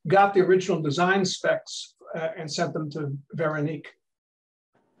got the original design specs and sent them to Veronique.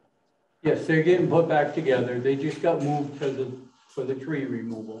 Yes, they're getting put back together. They just got moved for the tree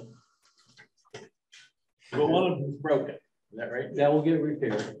removal. But one of them's broken, is that right? That will get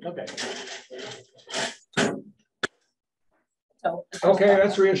repaired. Okay. So Okay,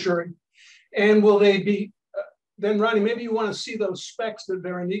 that's reassuring. And will they be, then Ronnie, maybe you want to see those specs that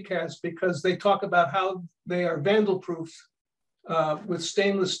Veronique has, because they talk about how they are vandal proof with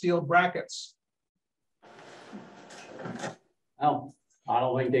stainless steel brackets. Oh, I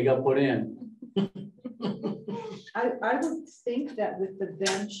don't think they got put in. I would think that with the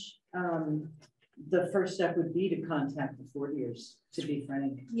bench, the first step would be to contact the Fortiers, to be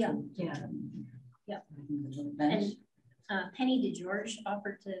frank. Yeah. bench. And Penny DeGeorge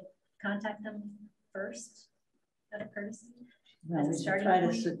offered to contact them first, out of courtesy, Well, as a we should starting try to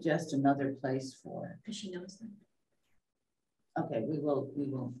point. suggest another place for it. because she knows them. Okay, we will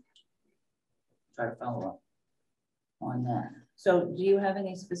try to follow up on that. So do you have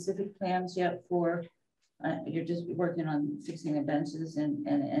any specific plans yet for You're just working on fixing the benches and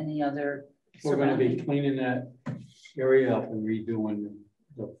any other. We're gonna be surrounding- cleaning that area up and redoing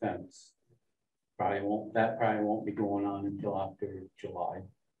the fence. That probably won't be going on until after July.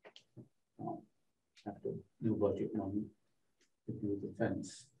 After new budget money to do the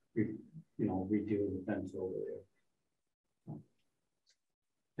fence, redo the fence over there.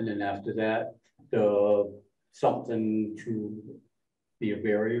 And then after that, something to be a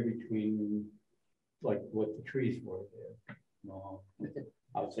barrier between, like what the trees were there.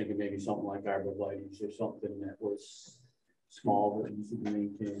 I was thinking maybe something like arborvitae's or something that was small but easy to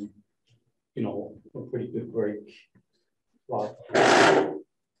maintain. A pretty good break. But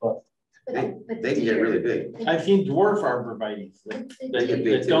They can get really big. I've seen dwarf arborvitae's that They get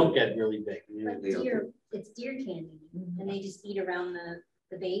big that too. don't get really big. But it's deer candy, and they just eat around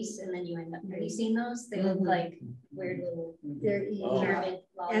the base, and then you end up, have you seen those? They look like weird little They're Oh. pyramid empty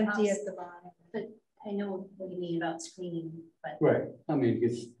lollipops. at the bottom. But I know what you mean about screening, but right, I mean,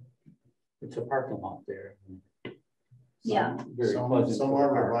 it's a parking lot there. Yeah. Very Some pleasant. to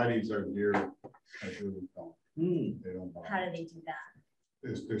park. arborvitae's are deer. I really don't. They don't. bother. how do they do that?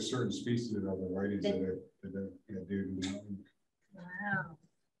 There's certain species of arborvitae's that are deer do not eat. Wow.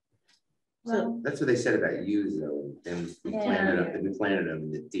 So- Well, That's what they said about ewes though, and we planted Yeah. them,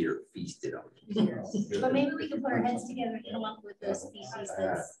 and the deer feasted on them. but maybe we can put our heads together and come up with a species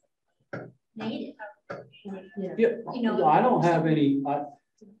that's native. Yeah, You know, I don't have any,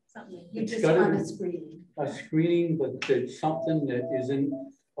 something like it's just gotta on be a screen. a screening, but it's something that isn't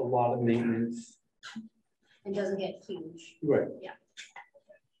a lot of maintenance. and doesn't get huge. Right. Yeah.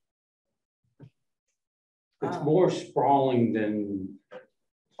 It's more sprawling than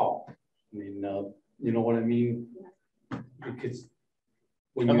tall. I mean, you know what I mean? Because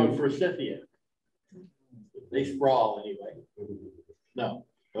when How about you, forsythia? They sprawl anyway. No,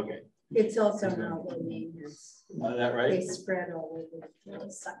 okay, It's also not low maintenance. is that They right? spread all over the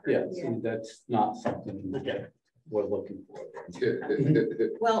place. yeah, see, that's not something Okay. we're looking for.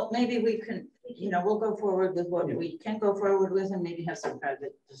 Well, maybe we can, we'll go forward with what we can go forward with and maybe have some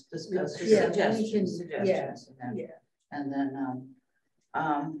private discussion, Yeah, we can- suggestions. Yeah. And then,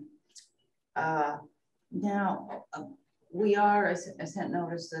 now, I sent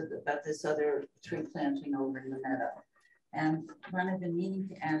notice about this other tree planting over in the meadow. And Ron, I've been meaning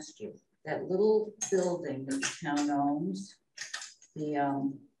to ask you, that little building that the town owns,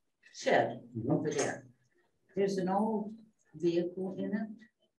 the shed over there, there's an old vehicle in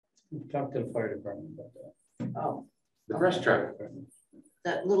it. Talk to the fire department about that. Oh, The brush truck.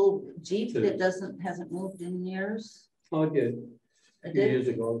 that little Jeep that hasn't moved in years. Oh, it did, a It few did? years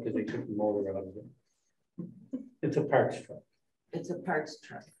ago, because they took the motor out of it. It's a parks truck It's a parks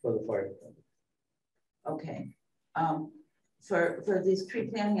truck. for the fire department. Okay. For these tree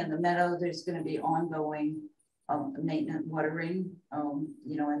planting in the meadow, there's gonna be ongoing maintenance, watering,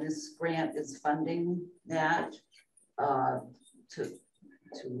 and this grant is funding that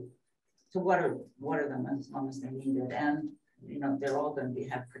to water them as long as they need it. And, they're all gonna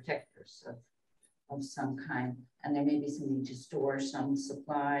have protectors of some kind. And there may be some need to store some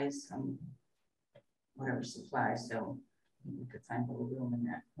supplies, some whatever supplies, so we could find a little room in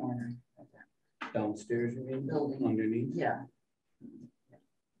that corner of that Downstairs, you mean? building. Underneath? Yeah,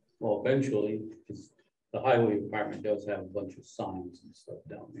 Well, eventually, because the highway department does have a bunch of signs and stuff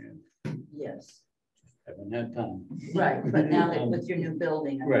down there. yes, Haven't had time. right, but now that with your new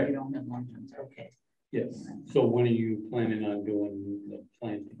building, I mean, Right. you don't have long terms, okay. Yes. So when are you planning on doing the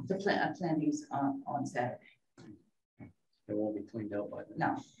planting? The planting's on Saturday, It won't be cleaned up by then.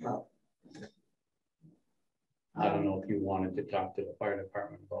 no, well. I don't know if you wanted to talk to the fire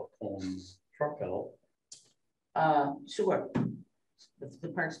department about pulling the truck out. Sure, the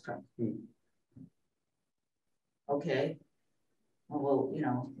parks truck. Hmm. Okay. Well,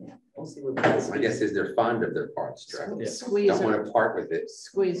 we'll see what. My guess is they're fond of their parts truck. Yeah. Squeeze, Don't want to part with it,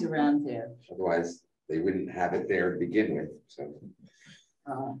 squeeze around there. otherwise they wouldn't have it there to begin with, so,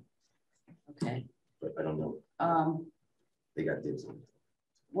 Okay. but I don't know, they got dibs on it.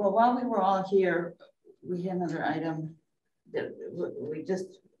 Well, while we were all here, we had another item that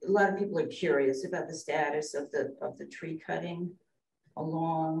a lot of people are curious about the status of the tree cutting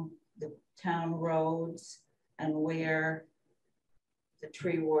along the town roads and where the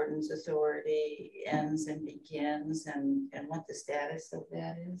tree warden's authority ends and begins and what the status of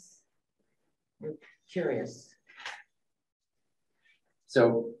that is. We're curious.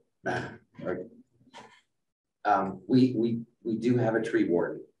 So, we do have a tree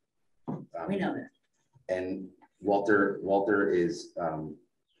warden. We know that. And Walter is,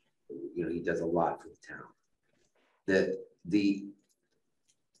 he does a lot for the town.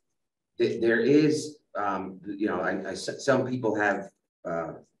 There is you know, some people have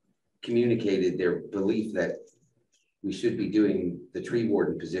communicated their belief that we should be doing the tree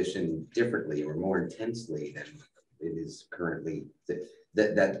warden position differently or more intensely than it is currently.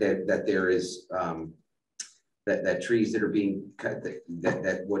 That there is that trees that are being cut,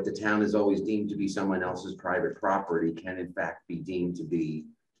 that what the town has always deemed to be someone else's private property can in fact be deemed to be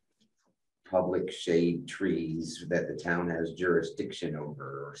public shade trees that the town has jurisdiction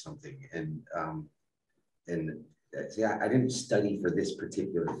over or something. And yeah, I didn't study for this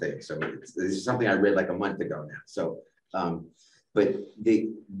particular thing, so this is something I read like a month ago now. So, but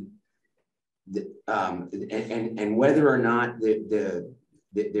and whether or not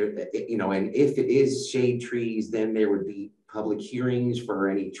you know, and if it is shade trees, then there would be public hearings for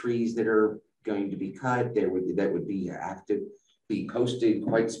any trees that are going to be cut. That would be have to be posted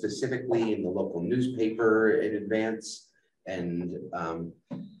quite specifically in the local newspaper in advance. And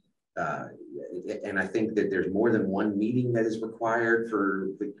I think that there's more than one meeting that is required for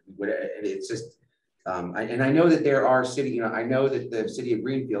and it's just and I know that there are city, you know, I know that the city of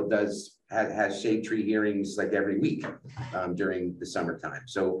Greenfield has shade tree hearings like every week during the summertime.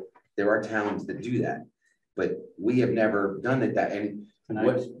 So there are towns that do that, but we have never done it that. And can I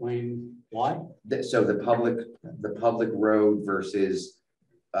explain why? So the public road versus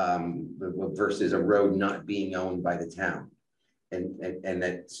versus a road not being owned by the town. And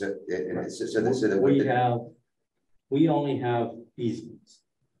that we only have easements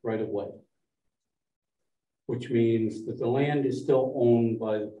right of way, which means that the land is still owned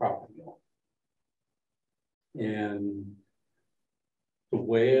by the property owner. And the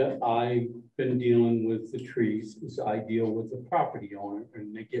way I've been dealing with the trees is I deal with the property owner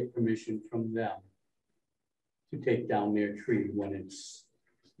and they get permission from them to take down their tree when it's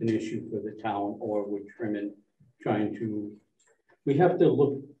an issue for the town, or we're trimming, we have to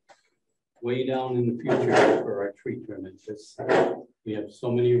look way down in the future for our tree trimming, because we have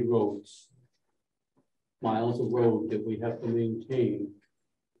so many roads, miles of road that we have to maintain,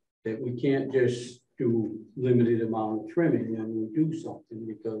 that we can't just do limited amount of trimming and we do something,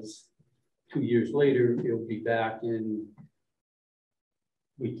 because 2 years later it'll be back in,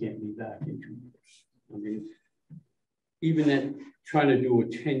 we can't be back in 2 years. I mean, even at trying to do a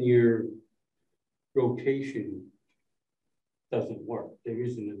 10-year rotation doesn't work. There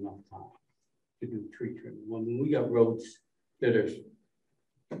isn't enough time to do tree trimming. When we got roads that are,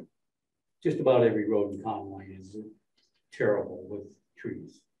 just about every road in Conway is terrible with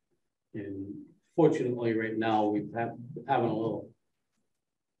trees. And fortunately right now we've having a little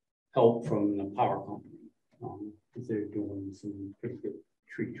help from the power company, because they're doing some pretty good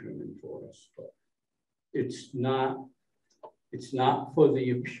tree trimming for us. But it's not for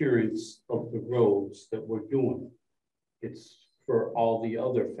the appearance of the roads that we're doing. It's for all the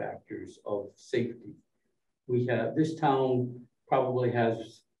other factors of safety. We have, this town probably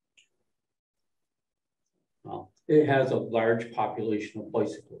has, well, it has a large population of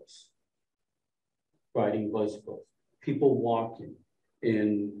bicyclists, riding bicycles, people walking.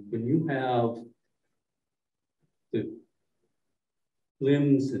 And when you have the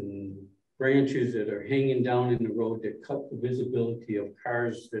limbs and branches that are hanging down in the road that cut the visibility of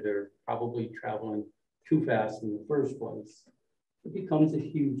cars that are probably traveling too fast in the first place, it becomes a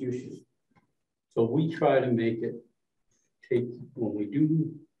huge issue. So we try to make it when we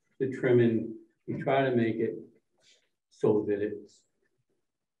do the trimming, we try to make it so that it's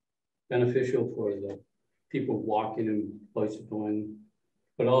beneficial for the people walking and bicycling,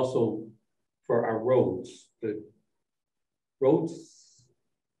 but also for our roads. The roads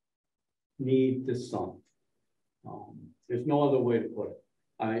need the sun. There's no other way to put it.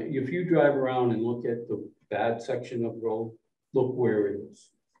 If you drive around and look at the bad section of road, look where it is.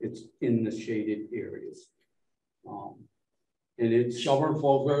 It's in the shaded areas. And it's Shelburne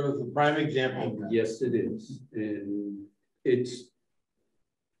Falls Road is a prime example. Yes, it is. And it's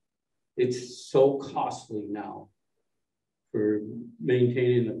so costly now for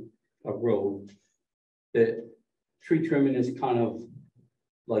maintaining a road that tree trimming is kind of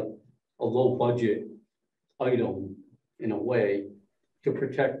like a low budget item in a way to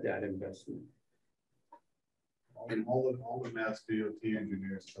protect that investment. And all the Mass DOT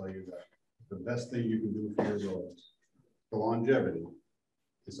engineers tell you that the best thing you can do for your roads, the longevity,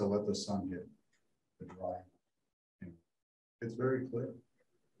 is to let the sun hit the dry. And it's very clear.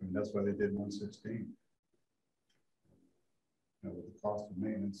 I mean, that's why they did 116. You know, with the cost of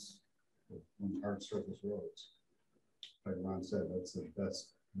maintenance on hard surface roads. Like Ron said, that's the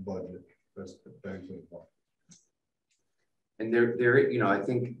best budget, best bang for the buck. And there, you know, I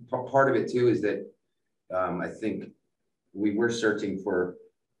think part of it too is that I think we were searching for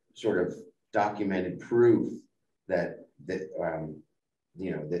sort of documented proof that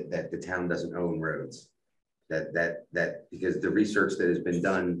you know, that the town doesn't own roads. That because the research that has been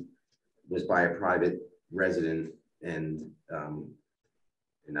done was by a private resident, and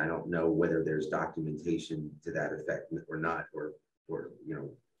I don't know whether there's documentation to that effect or not, or you know,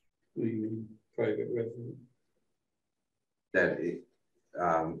 Private resident. that it,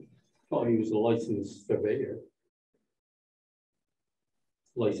 Oh, he was a licensed surveyor.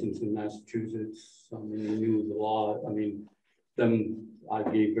 Licensed in Massachusetts. I mean, he knew the law. I mean, then I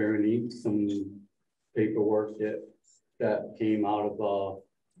gave Bernie some paperwork that came out of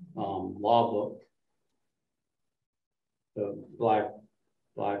a law book. The black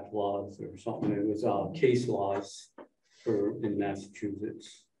laws or something. It was case laws in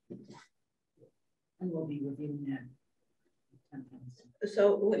Massachusetts. And we'll be reviewing that.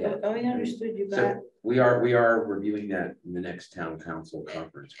 So Yeah. we understood you so back, we are reviewing that in the next town council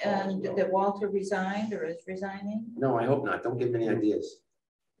conference call as and well. that Walter resigned or is resigning? No, I hope not. Don't give me any ideas.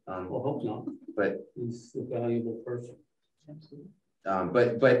 Well, hope not. But He's a valuable person.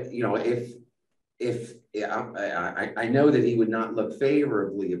 but you know, if I know that he would not look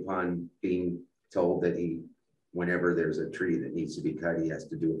favorably upon being told that whenever there's a tree that needs to be cut, he has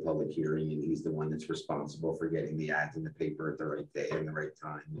to do a public hearing, and he's the one that's responsible for getting the ads in the paper at the right day and the right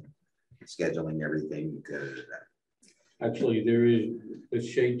time, scheduling everything. Actually, there is the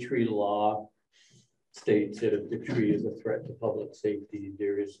shade tree law states that if the tree is a threat to public safety,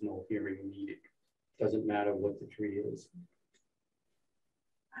 there is no hearing needed. Doesn't matter what the tree is.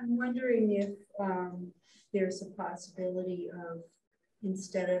 I'm wondering if there's a possibility of,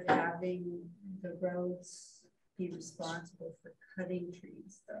 instead of having the roads be responsible for cutting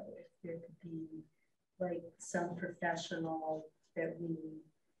trees, though, if there could be like some professional that we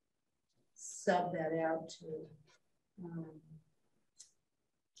sub that out to.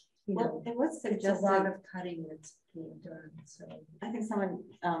 You know, It was it's a suggested, lot of cutting that's being done, so. I think someone,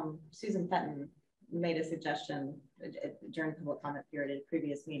 Susan Fenton made a suggestion during public comment period at a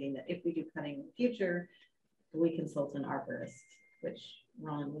previous meeting that if we do cutting in the future, we consult an arborist, which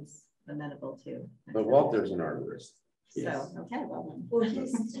Ron was amenable to. But Walter's an arborist. So, Yes. okay, well then. Well,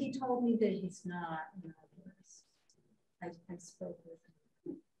 he told me that he's not an arborist. I spoke with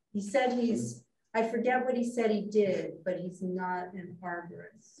him. He said I forget what he said he did, but he's not an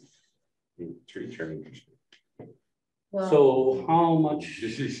arborist. Tree trimming. Well, So how much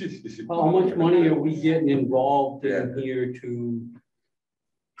money are we getting involved in here to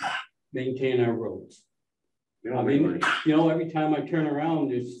maintain our roads? You I know, mean, you know, every time I turn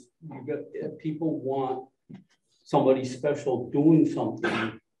around, people want somebody special doing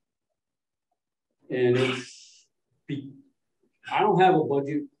something. And I don't have a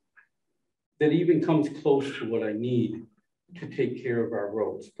budget that even comes close to what I need to take care of our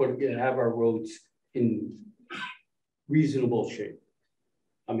roads, have our roads in reasonable shape.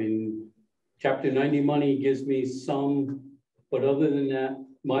 I mean, Chapter 90 money gives me some, but other than that,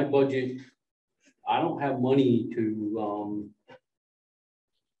 my budget, I don't have money to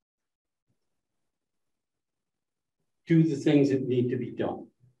do the things that need to be done.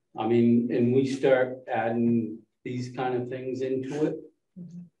 I mean, and we start adding these kind of things into it.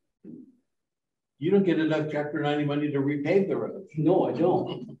 You don't get enough Chapter 90 money to repave the roads. No, I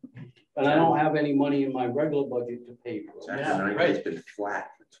don't. And I don't have any money in my regular budget to pay for it. Chapter 90 has been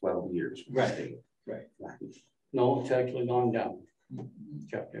flat for 12 years. Right. State. Right. Flat. No, it's actually gone down.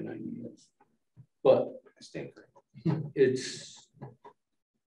 Chapter 90 is. But it's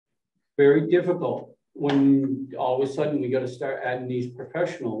very difficult when all of a sudden we got to start adding these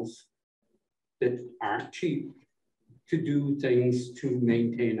professionals that aren't cheap to do things to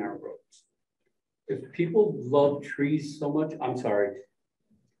maintain our roads. If people love trees so much, I'm sorry,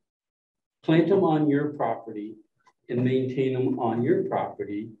 plant them on your property and maintain them on your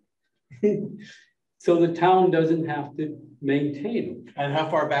property so the town doesn't have to maintain them. And how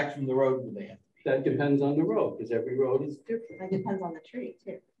far back from the road do they have? That depends on the road, because every road is different. It depends on the tree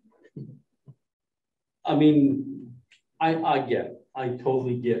too. I mean, I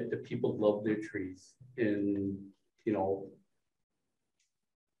totally get that people love their trees and, you know,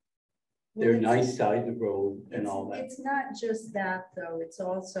 they're nice side the road and all that. It's not just that, though. It's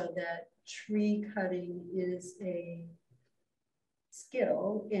also that tree cutting is a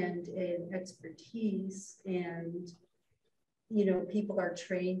skill and an expertise, and you know, people are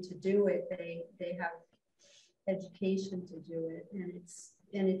trained to do it. They have education to do it,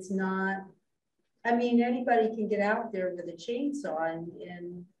 and it's not. I mean, anybody can get out there with a chainsaw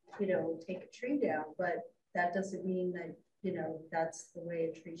and you know, take a tree down, but that doesn't mean that, you know, that's the way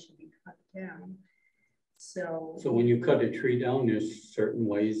a tree should be cut down. So. So when you cut a tree down, there's certain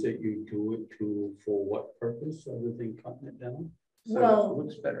ways that you do it for what purpose, other than cutting it down? So it Well,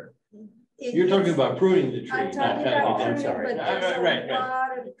 looks better. You're talking about pruning the tree, I'm not talking cutting about it down. I'm sorry. pruning, but there's Right, a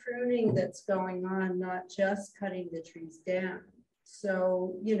lot of pruning that's going on, not just cutting the trees down.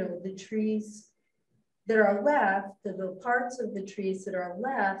 So, you know, the trees that are left, the parts of the trees that are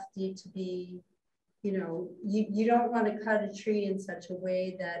left need to be, you know, you don't want to cut a tree in such a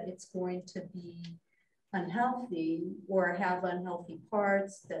way that it's going to be unhealthy or have unhealthy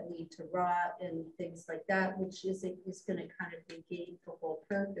parts that lead to rot and things like that, which is going to kind of negate the whole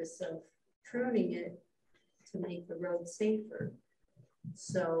purpose of pruning it to make the road safer.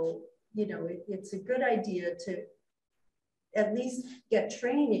 So, you know, it's a good idea to at least get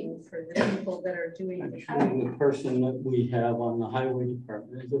training for the people that are doing the Actually, the person that we have on the highway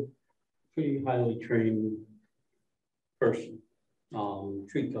department is a pretty highly trained person,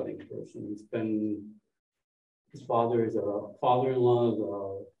 tree cutting person. He's been, his father is a father-in-law, is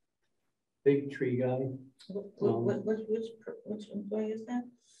a big tree guy. Which employee is that?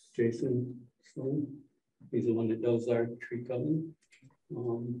 Jason Sloan. He's the one that does our tree cutting.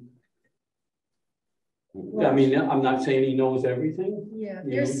 I mean, I'm not saying he knows everything. Yeah,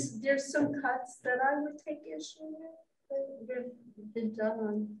 You there's some cuts that I would take issue with that have been done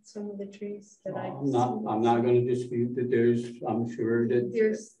on some of the trees that I've seen. I'm not going to dispute that I'm sure that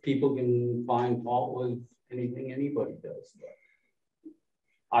There's, people can find fault with anything anybody does.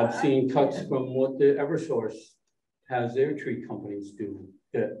 I've seen cuts from what the Eversource has their tree companies do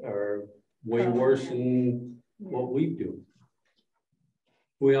that are way worse than what we do.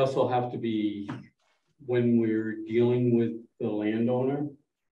 We also have to be, when we're dealing with the landowner,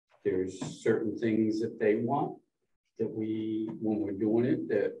 there's certain things that they want that when we're doing it,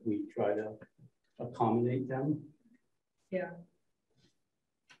 that we try to accommodate them. yeah.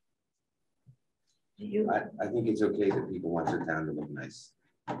 I think it's okay that people want their town to look nice.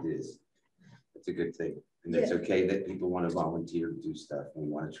 It is. It's a good thing. And it's okay that people want to volunteer to do stuff. And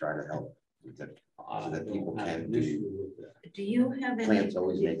we want to try to help with that. So that people can do. Do you have any? Plants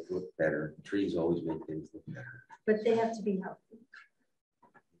always make it look better. Trees always make things look better. But they have to be healthy.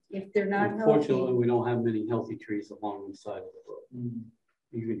 If they're not Unfortunately, healthy, we don't have many healthy trees along the side of the road.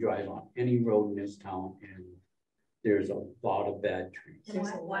 You can drive on any road in this town and there's a lot of bad trees. there's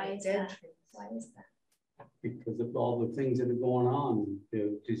a lot of dead trees. Why is that? Because of all the things that are going on,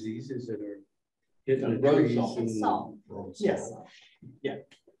 the diseases that are hitting the Road trees. salt. It's salt. Yes.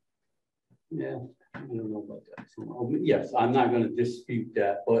 Yeah, I don't know about that. So, yes, I'm not going to dispute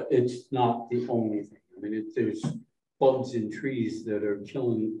that, but it's not the only thing. I mean, there's bugs in trees that are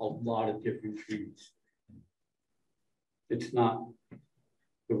killing a lot of different trees. It's not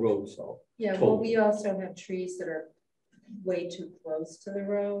the road salt. Yeah, well, we also have trees that are way too close to the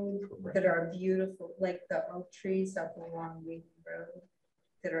road, that are beautiful, like the oak trees up along Wheaton Road,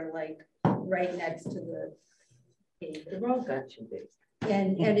 that are like right next to the The road got too big.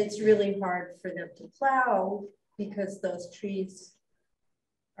 And it's really hard for them to plow because those trees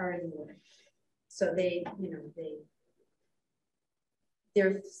are in the way. So they, you know, there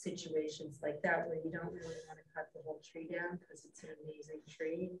are situations like that where you don't really want to cut the whole tree down because it's an amazing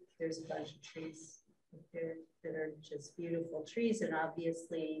tree. There's a bunch of trees there that are just beautiful trees, and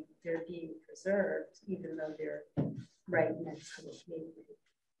obviously they're being preserved even though they're right next to the pavement.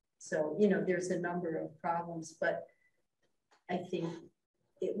 So, you know, there's a number of problems, but I think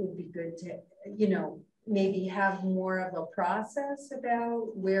it would be good to, you know, maybe have more of a process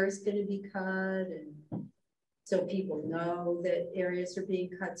about where it's going to be cut, and so people know that areas are being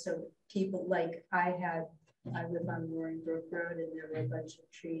cut. So people, like I live on Roaring Brook Road, and there were a bunch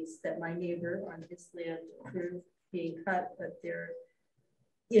of trees that my neighbor on his land approved being cut, but they're,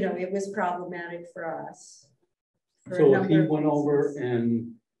 you know, it was problematic for us. So if he went over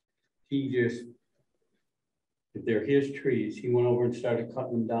and he just, if they're his trees, he went over and started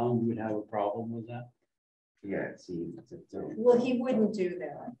cutting them down, you would have a problem with that? Yeah, see. Well, he wouldn't do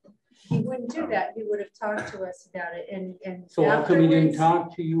that. He wouldn't do that. He would have talked to us about it, and So how come he didn't afterwards,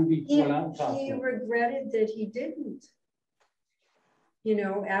 talk to you before I talked to he him? regretted that he didn't, you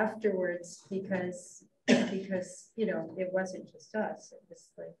know, afterwards, because, you know, it wasn't just us. It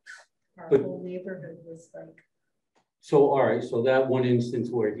was like our But- whole neighborhood was like, So, all right, so that one instance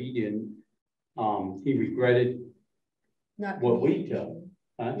where he didn't, he regretted, not What we communicating.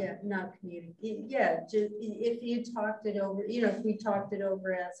 huh? Yeah, not communicating. Yeah, just if you talked it over, you know, if we talked it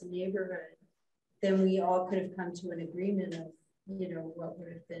over as a neighborhood, then we all could have come to an agreement of, you know, what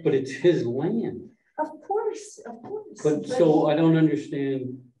would have been. but it's his land. Of course, of course. But so I don't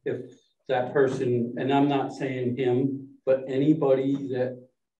understand if that person, and I'm not saying him, but anybody that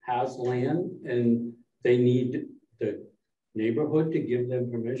has land and they need the neighborhood to give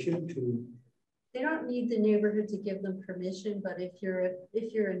them permission to, They don't need the neighborhood to give them permission, but if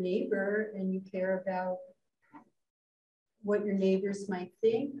you're a neighbor and you care about what your neighbors might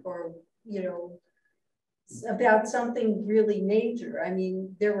think, or, you know, about something really major. I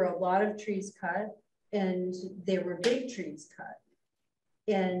mean, there were a lot of trees cut, and there were big trees cut.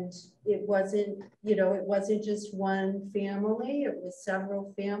 And it wasn't, you know, it wasn't just one family, it was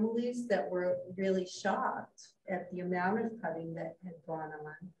several families that were really shocked at the amount of cutting that had gone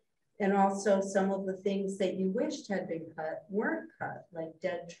on. And also some of the things that you wished had been cut weren't cut, like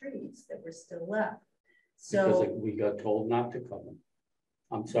dead trees that were still left. because So, we got told not to cut them.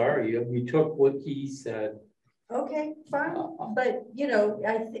 I'm sorry, we took what he said. okay, fine, but you know,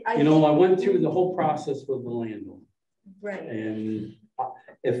 I You know, I think- went through the whole process with the landlord. Right, And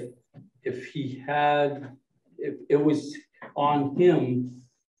if he had, if it was on him,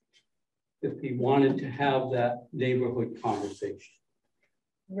 if he wanted to have that neighborhood conversation.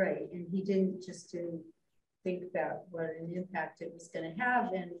 right, and he didn't think about what an impact it was gonna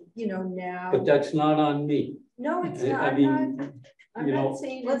have, and you know, now. But that's not on me. No, it's I not, mean, I'm you know- not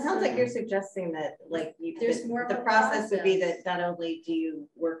saying. Well, it it's sounds like not. you're suggesting that, like, There's more of the a process would be process. that not only do you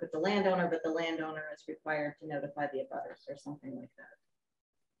work with the landowner, but the landowner is required to notify the abutters or something like that.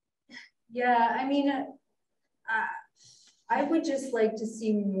 Yeah, I mean, I would just like to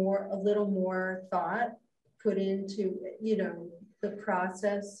see a little more thought put into, you know, the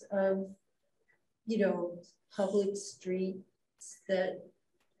process of, you know, public streets that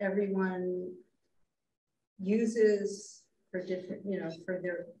everyone uses for different, you know, for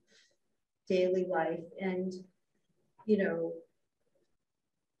their daily life. And, you know,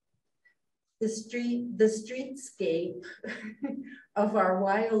 the streetscape of our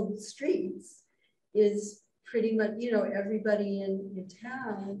wild streets is pretty much, you know, everybody in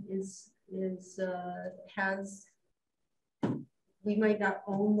town has, we might not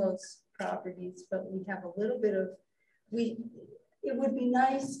own those properties, but we have a little bit of, it would be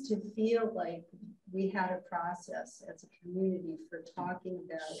nice to feel like we had a process as a community for talking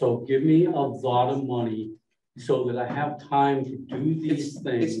about. So give me a lot of money so that I have time to do these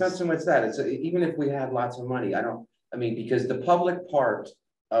things. It's not so much that, it's even if we had lots of money, I mean, because the public part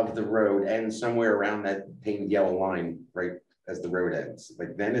of the road ends somewhere around that painted yellow line, right, as the road ends.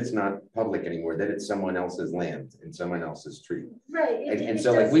 Like, then it's not public anymore, then it's someone else's land and someone else's tree. Right. And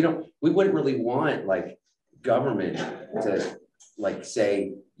so like, we wouldn't really want like government to like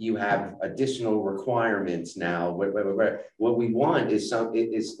say, you have additional requirements now. What we want is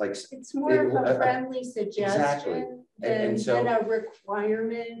It's more of a friendly exactly. suggestion And so- than a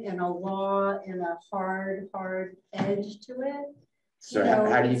requirement and a law and a hard edge to it. So You know,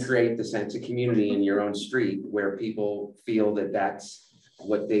 how do you it's- create the sense of community in your own street where people feel that that's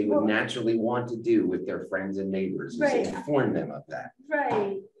what they would Well- naturally want to do with their friends and neighbors, is Right. inform them of that,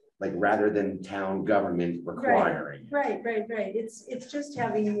 Right, like rather than town government requiring. right. It's just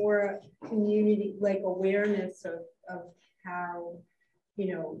having more community, like awareness of how, you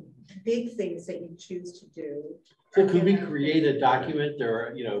know, big things that you choose to do. So could we create a document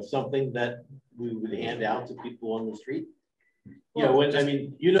or, you know, something that we would hand out to people on the street? You know, when, I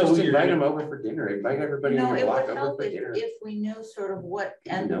mean, you know, Just who you're invite them gonna- over for dinner, invite everybody You in know, your it block would over help for if, dinner. if we knew sort of what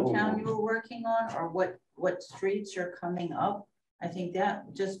end of town you were working on, or what streets are coming up. I think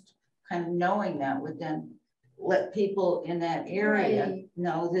that just kind of knowing that would then let people in that area Right.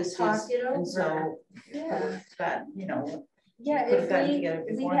 know this Talk is, it and so over. Yeah, that, you know, yeah, Could've if gotten together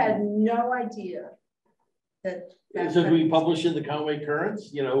we before had then. no idea that. So do we publish in the Conway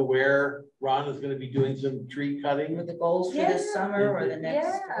Currents, you know, where Ron is gonna be doing some tree cutting? with the goals for this Yeah. summer or the next,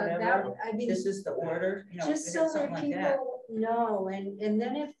 Yeah, whatever. that, I mean. This is the order, you know, Just if so it's something that like that. people know, and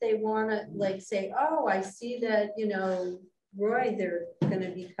then if they wanna like say, oh, I see that, you know, Roy, they're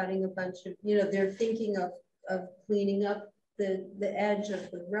gonna be cutting a bunch of, you know, they're thinking of cleaning up the edge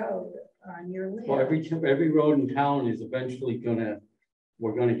of the road on your land. Well, every road in town is eventually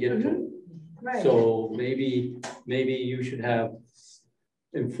we're gonna get to. Right. So maybe you should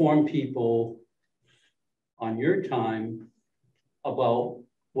inform people on your time about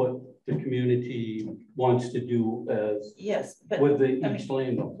what the community wants to do as Yes, but with the I mean, each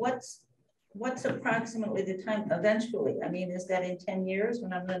landowner. what's approximately the time eventually? I mean, is that in 10 years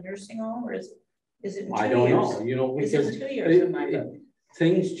when I'm in a nursing home, or is it in 2 years? I don't know, you know, Is because it in 2 years in my book?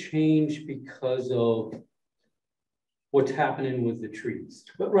 things change because of what's happening with the trees.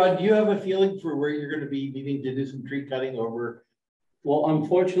 But Rod, do you have a feeling for where you're gonna be needing to do some tree cutting over? Well,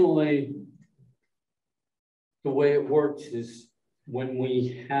 unfortunately, the way it works is when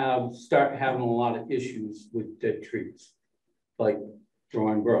we start having a lot of issues with dead trees, like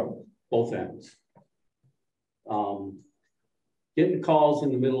Drawing Brook, both ends. Getting calls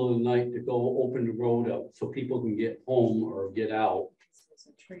in the middle of the night to go open the road up so people can get home or get out. It's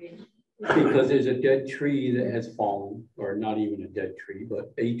a tree. Because there's a dead tree that has fallen, or not even a dead tree,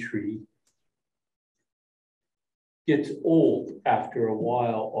 but a tree. Gets old after a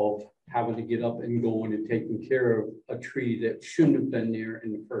while of having to get up and going and taking care of a tree that shouldn't have been there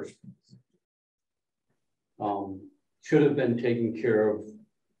in the first place. Should have been taken care of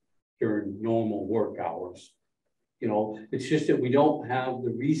during normal work hours. You know, it's just that we don't have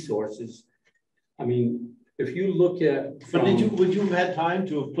the resources. I mean, if you look at. But would you have had time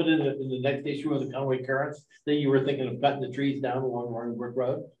to have put in the next issue of the Conway Currents that you were thinking of cutting the trees down along Roaringbrook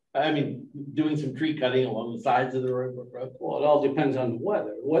Road? I mean, doing some tree cutting along the sides of the Roaringbrook Road? Well, it all depends on the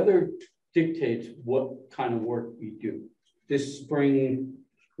weather. Weather dictates what kind of work we do. This spring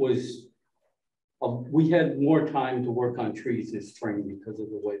was, we had more time to work on trees this spring because of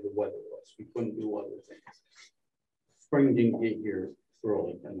the way the weather was. We couldn't do other things. Spring didn't get here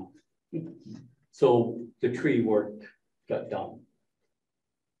early enough. So the tree work got done.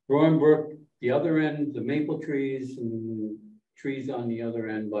 Roaringbrook, the other end, the maple trees and trees on the other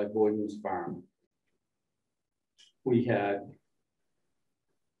end by Boyden's farm. We had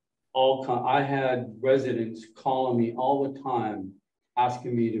I had residents calling me all the time,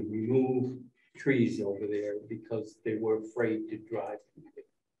 asking me to remove trees over there because they were afraid to drive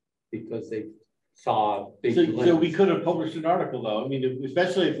because they saw big. So we could have published an article though. I mean,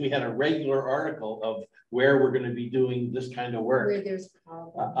 especially if we had a regular article of where we're going to be doing this kind of work. Where there's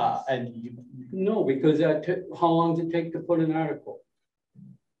problems. No, because how long does it take to put an article?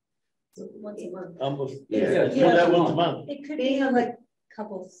 Once a month. Almost. Yeah, Once a month. It could be like a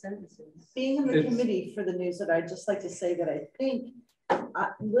couple of sentences. Being in the committee for the news, that I'd just like to say that I think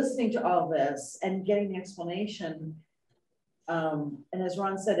listening to all this and getting the explanation, and as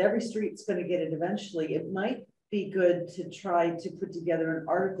Ron said, every street's going to get it eventually. It might be good to try to put together an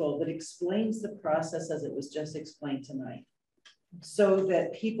article that explains the process as it was just explained tonight, so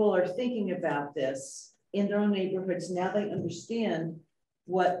that people are thinking about this in their own neighborhoods. Now they understand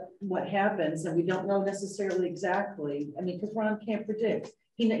what happens, and we don't know necessarily exactly. I mean, because Ron can't predict.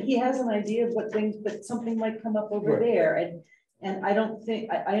 He has an idea of what things, but something might come up over there, and I don't think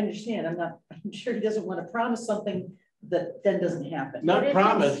I understand. I'm sure he doesn't want to promise something that then doesn't happen. Not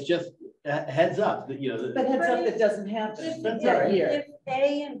promise, just heads up that But heads up that doesn't happen that year. If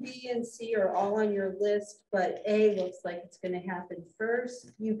A and B and C are all on your list, but A looks like it's going to happen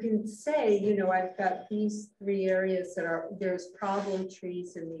first, you can say, you know, I've got these 3 areas that there's problem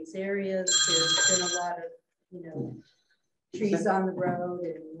trees in these areas. There's been a lot of, you know, trees on the road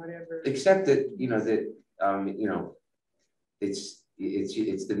and whatever. Except that,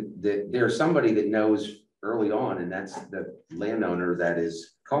 there's somebody that knows early on, and that's the landowner that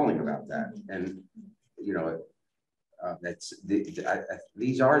is calling about that. And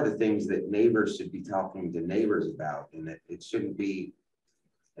these are the things that neighbors should be talking to neighbors about, and that it shouldn't be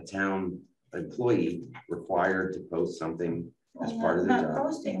a town employee required to post something as part of the job.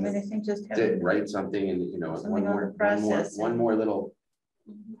 Posting. I mean, I think just to write something, and one more little.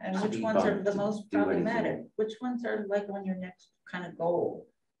 And which ones are the most problematic? Which ones are like on your next kind of goal?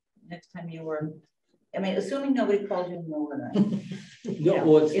 Next time you were, I mean, assuming nobody called you in the middle of the night. No,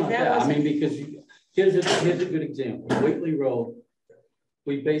 well, it's not that. I mean, because here's a good example. Whately Road,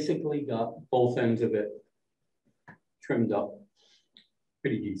 we basically got both ends of it trimmed up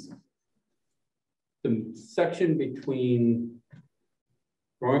pretty decent. The section between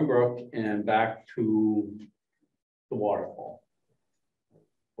Roaringbrook and back to the waterfall,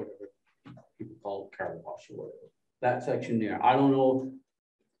 whatever people call it, car wash or whatever, that section there. I don't know,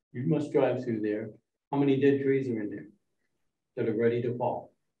 you must drive through there. How many dead trees are in there that are ready to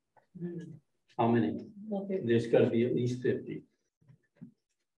fall? How many? Okay. There's got to be at least 50.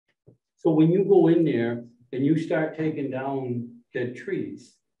 So when you go in there and you start taking down dead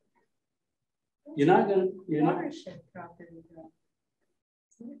trees, you're not gonna. Watershed property, though.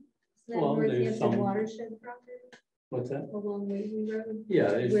 Isn't that Northampton watershed property? What's that? Along Whately Road? Yeah,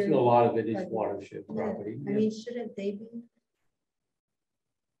 there's a lot of it is watershed property. I mean, shouldn't they be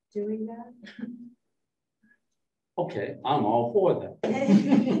doing that? Okay, I'm all for that.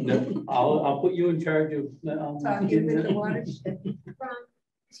 No, I'll put you in charge of talking with the watershed. Ron,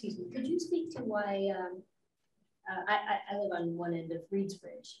 excuse me, could you speak to why I live on one end of Reed's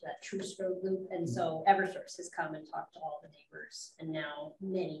Bridge, that Truce Road loop, and so Eversource has come and talked to all the neighbors, and now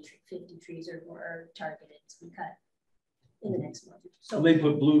 50 trees or more are targeted to be cut in the next month. So they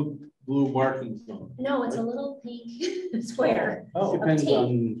put blue markings on. No, it's a little pink square. Depends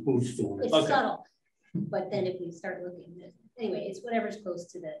on who's doing it. It's subtle, but then if we start looking, anyway, it's whatever's close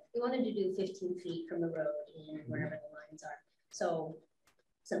to they wanted to do 15 feet from the road and wherever the lines are. So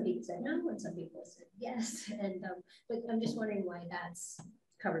some people said no, and some people said yes. And but I'm just wondering why that's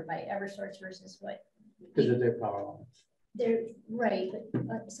covered by Eversource versus what. Because of their power lines. They're right,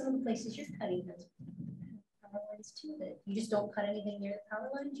 but some of the places you're cutting has power lines too. That you just don't cut anything near the power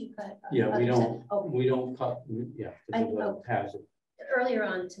lines. You cut. Yeah, we don't. Oh. We don't cut. Yeah, because of the hazard. Earlier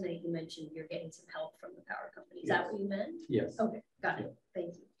on tonight, you mentioned you're getting some help from the power company. Is that what you meant? Yes. Okay, got it.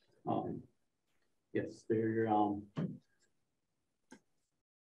 Thank you. Yes,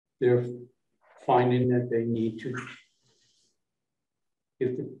 they're finding that they need to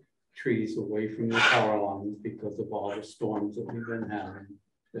get the trees away from the power lines because of all the storms that we've been having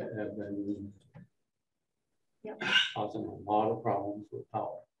that have been causing a lot of problems with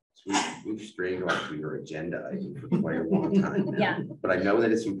power. So we've strayed off to your agenda item for quite a long time now. Yeah. But I know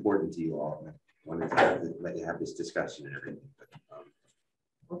that it's important to you all. I wanted to let you have this discussion and everything. But,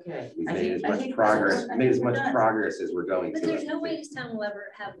 Okay. we've I made think- as I much think progress, we're made as done. much progress as we're going But to. there's no way this town will ever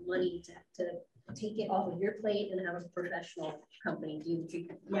have money to take it off of your plate and have a professional company do the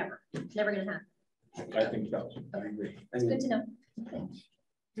treatment. Never. It's never gonna happen. I think so. I agree. It's good to know. Okay.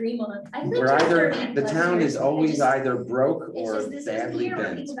 Dream on. I lived We're here either, 30 the plus town years. is I always just- either broke it's or just this badly year where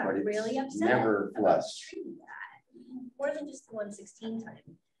bent, people got but really it's upset never about flush. treating that. More than just the 116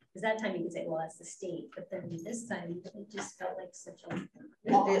 time. Because that time you could say, well, that's the state, but then this time it just felt like such a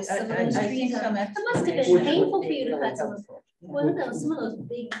loss. Some of those I trees think are- some It must have been explanation painful would for be you to really cut some of, helpful. one of those, some of those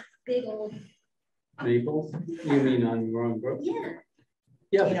big old, Maples? You mean on your own brook? yeah.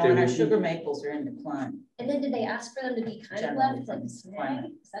 Yeah, You but know, they and our would- sugar maples are in decline. And then did they ask for them to be kind of Generally left like from snag?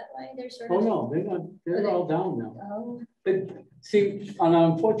 climate. Is that why they're sort Oh, of? no, they're not, they're all down now. Oh, But see, and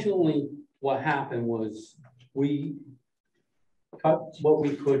unfortunately, what happened was we cut what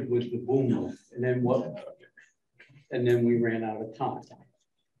we could with the boom lift, and then we ran out of time.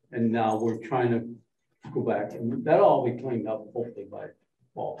 And now we're trying to go back, and that'll all be cleaned up hopefully by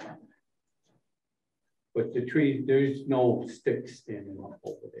fall. But the tree, there's no sticks standing up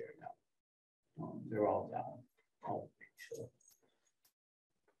over there now. They're all down. All so.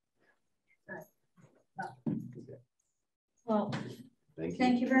 Well, Thank you.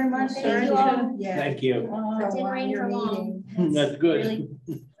 thank you very much. Thank Sorry you to- all. Yeah. Thank you. it didn't rain your for long. That's good. Really,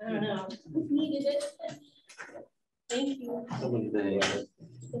 I don't know, needed it. Thank you. Someone may,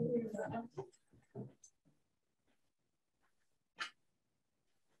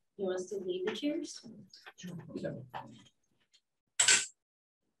 You want us to leave the chairs?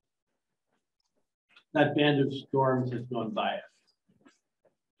 That band of storms has gone by us.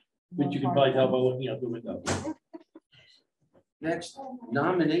 But you can probably tell by looking out the window. Next,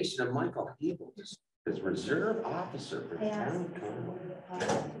 nomination of Michael Hebel as reserve officer for the town of Conway.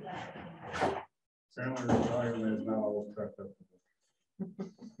 Apparently retirement is not always cracked up.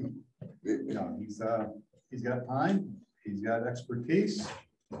 You know, he's got time, he's got expertise.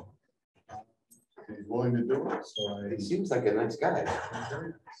 He's willing to do it, so He seems like a nice guy.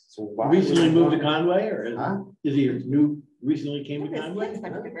 So why Recently would moved to he- Conway, or Huh? is he recently came to Conway?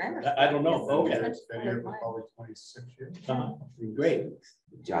 I don't know. Okay. He's been here for probably 26 years. Great.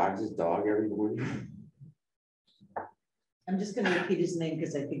 Jogs his dog every morning. I'm just gonna repeat his name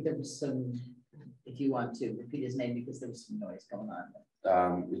because I think there was some, if you want to, repeat his name because there was some noise going on.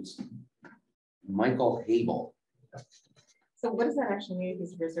 It's Michael Hebel. So what does that actually mean?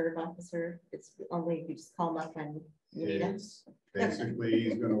 He's a reserve officer. It's only if you just call him up and you need him. It's basically,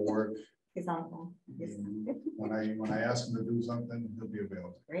 he's gonna work. He's on call. Yes. When I ask him to do something, he'll be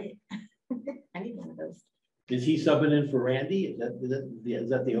available. Great. I need one of those. Is he subbing in for Randy? Is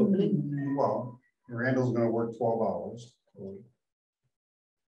that the opening? Well, Randall's gonna work 12 hours a week,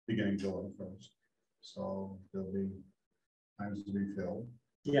 beginning July 1st. So there'll be times to be filled.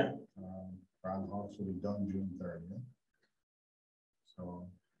 Yeah. Brown House will be done June 30th. So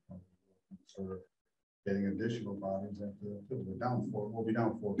sort of getting additional bodies after that. We're down 4, we'll be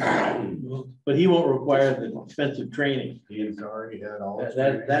down 4. But he won't require the expensive training. He's already had all. his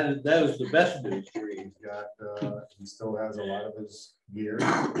That training. was the best news for you. He's got, he still has a lot of his gear.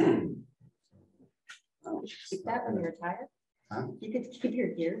 Keep that when you retire. Huh? You could keep your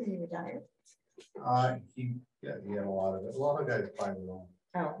gear when you retire. He had a lot of it. A lot of guys buy their own.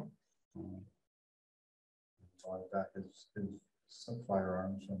 Oh, So I got some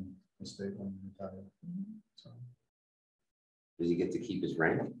firearms from the state when he retired. So Does he get to keep his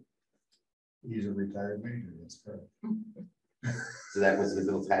rank? he's a retired major, that's correct. So that was his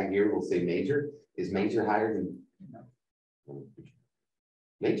little tag here, we'll say major. Is major higher than?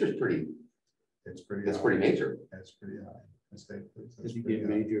 Major's pretty, It's pretty. that's high. pretty major. That's pretty high. Estate police. That's Did you pretty get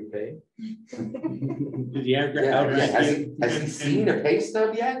high. major pay? Did he ever? Yeah, outrank yeah. you? Has he seen a pay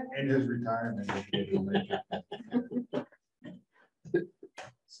stub yet? In his retirement. he gave him major pay.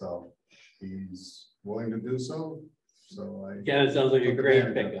 So he's willing to do so. So I. Yeah, it sounds like a took great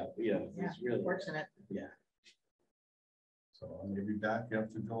advantage of it. pickup. Yeah, Yeah, it's really. fortunate. Yeah. So I'm gonna be back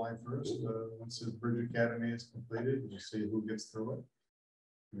after July 1st, once his Bridge Academy is completed, we'll see who gets through it.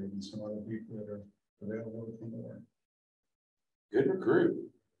 Maybe some other people that are available to come over. Good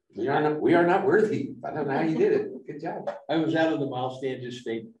recruit. We are not worthy. I don't know how you did it. Good job. I was out in the Miles Standish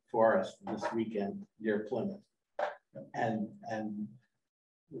State Forest this weekend near Plymouth. And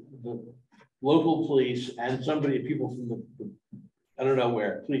the local police and people from the I don't know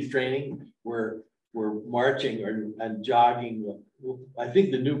where, police training were marching and jogging. I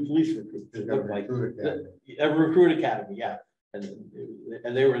think the new police recruits They've look got a like recruit academy. a recruit academy, yeah. And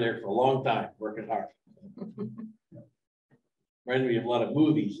they were there for a long time, working hard. Reminded me of a lot of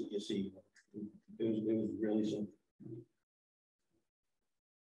movies that you see. It was really something.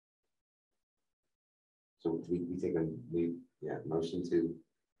 So we take motion to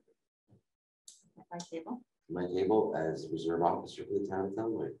My table. my table as reserve officer for the town of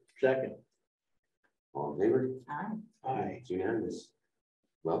Conway. Second. All in favor? Aye. Aye. It's unanimous.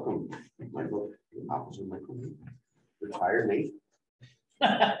 Welcome, Michael, Officer Michael, retired Nate.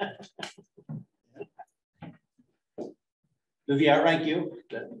 Does he outrank you?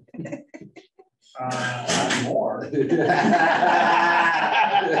 More.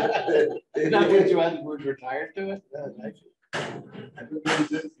 Not what you had the word retired to it? I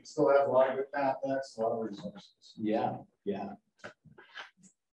think you still have a lot of good contacts, a lot of resources. Yeah, yeah.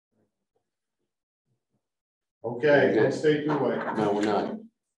 Okay, don't stay too late. No, we're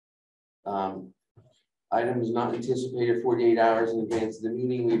not. Items not anticipated 48 hours in advance of the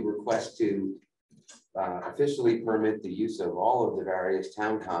meeting, we request to officially permit the use of all of the various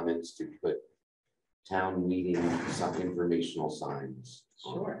town comments to put town meeting some informational signs.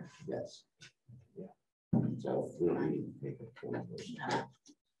 Sure. Yes. Yeah. So we don't need to make a formal motion.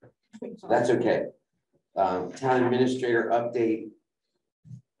 So that's okay. Town administrator update.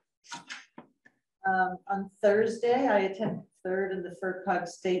 On Thursday, I attend third in the FERCog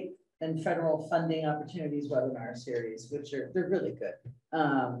state and federal funding opportunities webinar series, they're really good.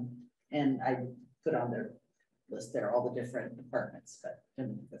 And I put on their list there all the different departments, but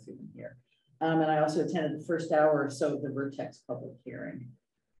didn't go through them here. And I also attended the first hour or so of the Vertex public hearing,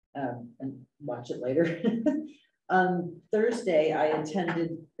 and watch it later. On Thursday, I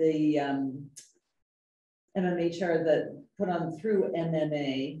attended the MMHR that put on through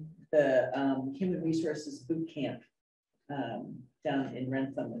MMA, the Human Resources Boot Camp down in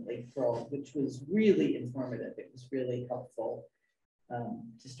Rentham at Lake Pearl, which was really informative. It was really helpful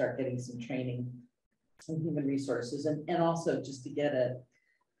to start getting some training in human resources and also just to get a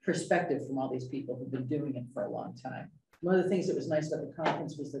perspective from all these people who've been doing it for a long time. One of the things that was nice about the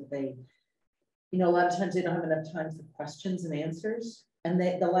conference was that they, a lot of times they don't have enough time for questions and answers. And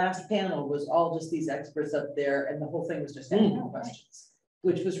the last panel was all just these experts up there, and the whole thing was just asking questions,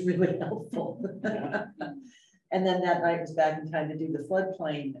 which was really helpful. And then that night was back in time to do the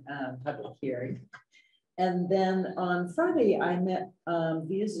floodplain public hearing. And then on Friday, I met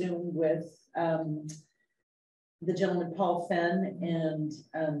via Zoom with the gentleman, Paul Fenn, and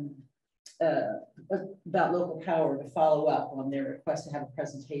about local power to follow up on their request to have a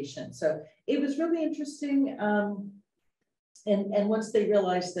presentation. So it was really interesting. And once they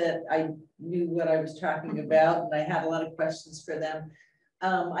realized that I knew what I was talking about and I had a lot of questions for them,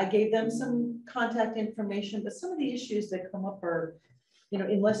 I gave them some contact information, but some of the issues that come up are,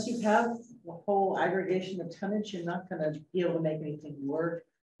 unless you have a whole aggregation of tonnage, you're not going to be able to make anything work.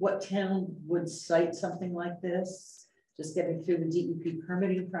 What town would cite something like this? Just getting through the DEP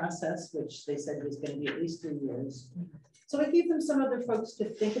permitting process, which they said was going to be at least 3 years. So I gave them some other folks to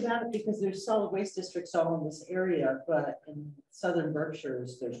think about it because there's solid waste districts all in this area, but in southern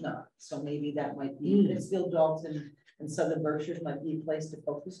Berkshires, there's not. So maybe that might be Pittsfield, Dalton, and southern Berkshires might be a place to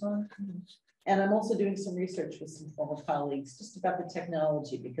focus on. And I'm also doing some research with some former colleagues just about the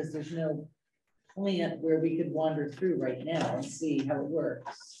technology, because there's no plant where we could wander through right now and see how it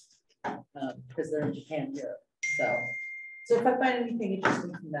works, because they're in Japan, Europe. So if I find anything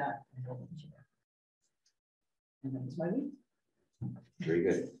interesting from that, I will let you know. And that was my week. Very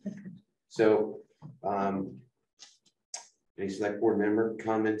good. So, any select board member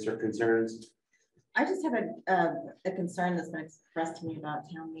comments or concerns? I just have a concern that's been expressed to me about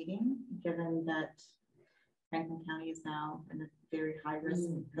town meeting, given that Franklin County is now in a very high risk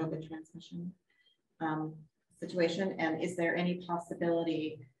COVID transmission situation. And is there any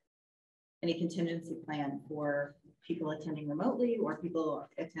possibility, any contingency plan for people attending remotely or people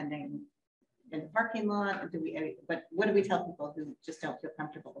attending in the parking lot? Or do we, but what do we tell people who just don't feel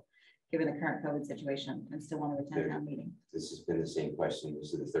comfortable given the current COVID situation and still want to attend town meeting? This has been the same question.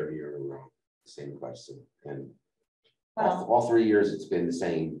 This is the third year in a row, same question. And Well, all 3 years, it's been the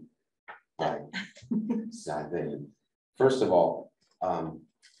same. First of all,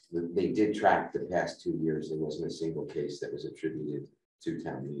 they did track the past 2 years. There wasn't a single case that was attributed to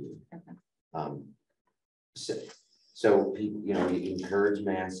town meeting. okay. So people, you know, we encourage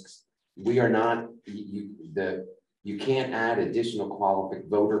masks. We are not, you can't add additional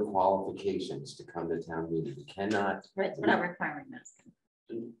voter qualifications to come to town meeting. You cannot. Right, we're not requiring this.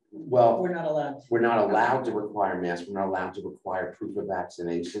 Well, We're not allowed. we're not allowed to require masks. We're not allowed to require proof of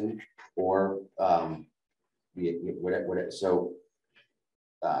vaccination or whatever. So,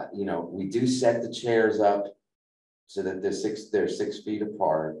 you know, we do set the chairs up so that they're 6 feet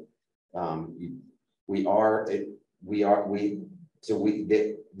apart.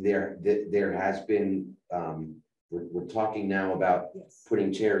 There has been, we're talking now about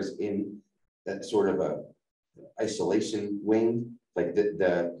putting chairs in that sort of a isolation wing, like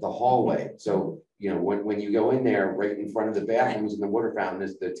the hallway. So, you know, when you go in there, right in front of the bathrooms and the water fountain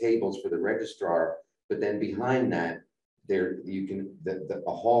is the tables for the registrar, but then behind that, there you can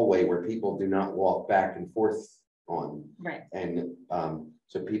a hallway where people do not walk back and forth on. Right. And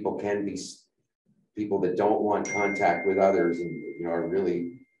so people can be people that don't want contact with others and, you know, are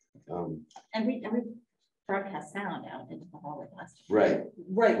really And we broadcast sound out into the hallway last year. right.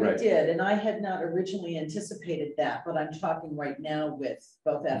 Right, we Right. did, and I had not originally anticipated that, but I'm talking right now with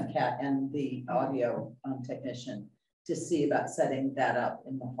both FCAT and the audio technician to see about setting that up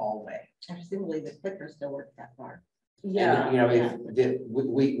in the hallway. And presumably the clicker still works that far. Yeah, And, you know, yeah.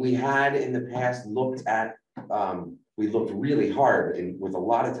 we had in the past looked at, we looked really hard and with a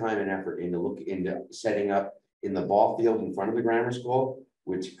lot of time and effort into setting up in the ball field in front of the grammar school,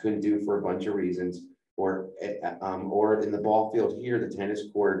 which couldn't do for a bunch of reasons, or in the ball field here, the tennis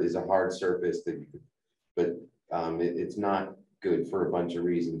court is a hard surface that, but it's not good for a bunch of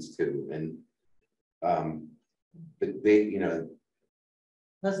reasons too. And but they, you know,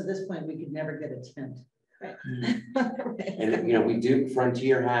 plus at this point, we could never get a tent. Right. and you know, we do,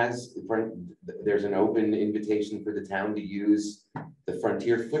 Frontier has, there's an open invitation for the town to use the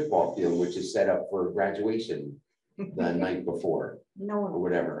Frontier football field, which is set up for graduation the night before or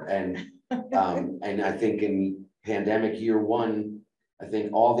whatever. And I think in pandemic year 1, I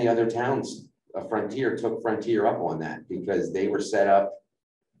think all the other towns of Frontier took Frontier up on that because they were set up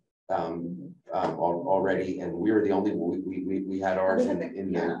already, and we were the only we had ours in the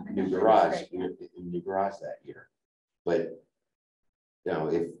new garage, in the new garage that year. But you know,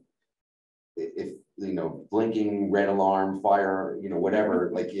 if you know, blinking red alarm, fire, you know,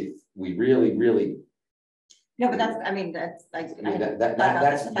 whatever, like if we really No, but that's, I mean, that's like,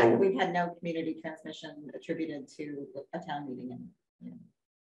 that's the fact that we've had no community transmission attributed to a town meeting and, you know,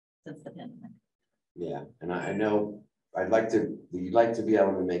 since the pandemic. yeah. And I know we'd like to be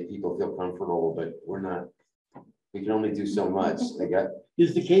able to make people feel comfortable, but we're not, we can only do so much.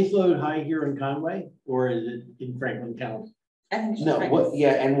 Is the caseload high here in Conway or is it in Franklin County? I think it's No, just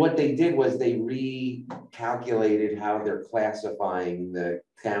and what they did was they recalculated how they're classifying the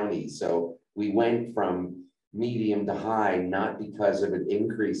county. So we went from medium to high, not because of an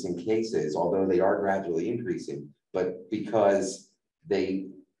increase in cases, although they are gradually increasing, but because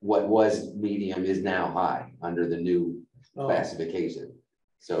what was medium is now high under the new classification.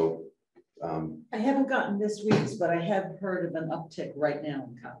 So I haven't gotten this week's, but I have heard of an uptick right now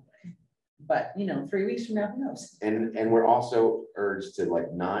in Conway. But you know, 3 weeks from now, who knows? and we're also urged to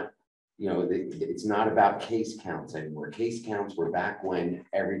like not, you know, it's not about case counts anymore. Case counts were back when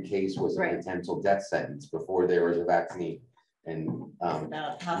every case was a potential death sentence before there was a vaccine. And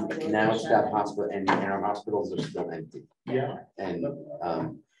now it's about hospital, and our hospitals are still empty. Yeah. And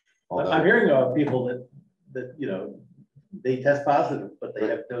I'm hearing of people that you know, they test positive, but they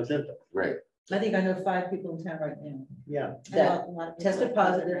have no symptoms. Right. I think I know 5 people in town right now Yeah. that tested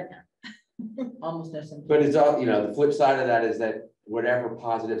positive, almost no symptoms. But it's all, you know, the flip side of that is that whatever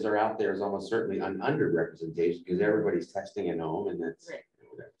positives are out there is almost certainly an underrepresentation because everybody's testing at home, and that's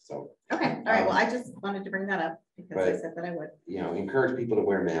so. Okay, all right. Well, I just wanted to bring that up because I said that I would. You know, encourage people to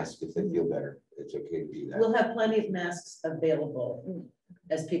wear masks if they feel better. It's okay to do that. We'll have plenty of masks available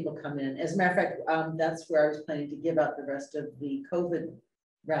as people come in. As a matter of fact, that's where I was planning to give out the rest of the COVID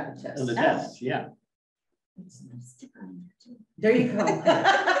rapid tests. And the tests, yeah. There you go.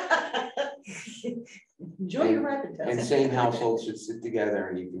 Enjoy your rapid test. And same households should sit together,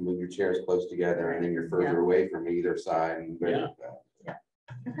 and you can move your chairs close together, and then you're further away from either side. And Yeah.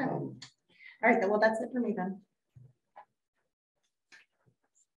 Okay. All right, well, that's it for me then.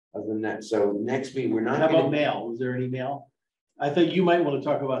 Other than that, so next week, we're not. How about gonna- mail? Was there any mail? I thought you might want to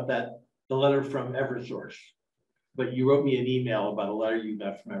talk about that, the letter from Eversource. But you wrote me an email about a letter you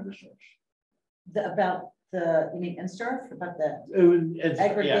got from Eversource. About the, you mean, NSTARF, about the, Yeah, it's the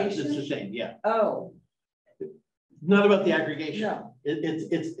Aggregation? same, yeah. oh, Not about the aggregation. no.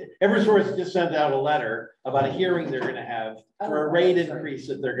 It's Eversource just sent out a letter about a hearing they're gonna have for a Oh, rate sorry. increase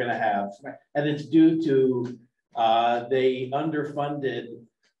that they're gonna have. Right. And it's due to, they underfunded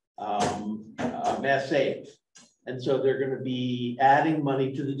Mass Save. And so they're gonna be adding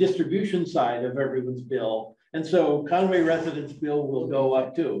money to the distribution side of everyone's bill. And so Conway residents' bill will go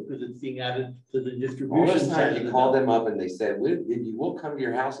up too, because it's being added to the All distribution this side. time of you the called bill. them up and they said, we'll come to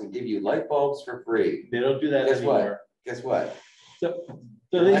your house and give you light bulbs for free. They don't do that Guess what? anymore. Guess what? So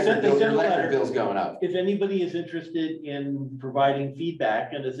Your they electric sent bill- a your electric letter. bill's going up. If anybody is interested in providing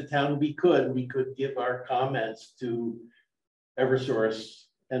feedback, and as a town, we could give our comments to Eversource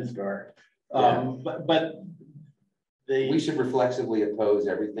and Star. But We they, should reflexively oppose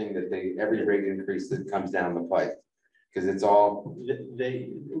everything that every rate increase that comes down the pipe. Because it's all,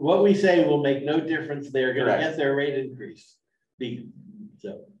 what we say will make no difference. They're gonna Correct. get their rate increase.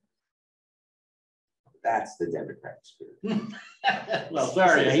 So, that's the Democrat spirit. well,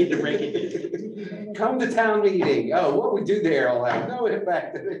 sorry, I hate to break it to you. Come to town meeting. Oh, what we do there will have no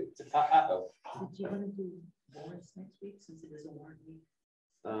impact. Did you want to do warrants next week, since it is a warrant week?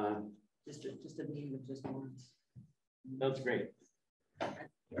 Just a meeting with just warrants. That's great.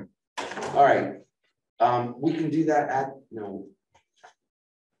 All right, we can do that at, no.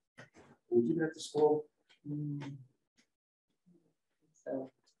 We do that at the school.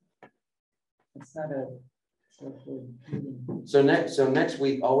 So it's not a. meeting. So next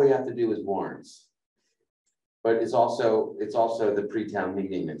week, all we have to do is warrants. But it's also the pre-town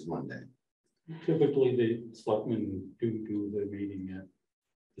meeting next Monday. Typically, the selectmen do the meeting at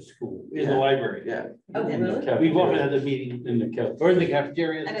the school. In the library. Yeah. Oh, In the really? We've often cafeteria. had the meeting In the cafeteria. or in the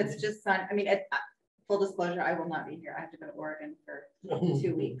cafeteria. And it's just fun. I mean, full disclosure, I will not be here. I have to go to Oregon for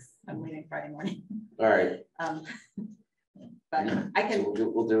 2 weeks. I'm leaving Friday morning. All right. But I So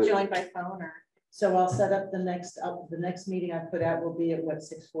can we'll do it. join by phone or. So I'll set up the next meeting I put out will be at what,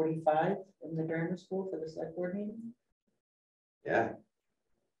 6:45 in the grammar school for the select board meeting? Yeah.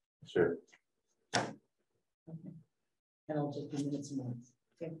 Sure. Okay. And I'll just do minutes and warrants.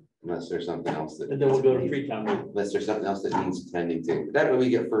 Okay. Unless there's something else that. And then we'll go to Freetown meeting. Unless there's something else that needs attending to. That way we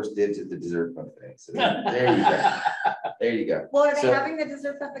get first dibs at the dessert buffet. So there you go. There you go. Well, are they So- having the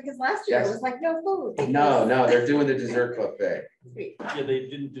dessert buffet? Because last year it Yes. was like no food. No, they're doing the dessert buffet. Sweet. Yeah, they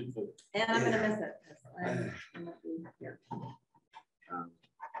didn't do food. And I'm gonna miss it. 'Cause I'm not being here.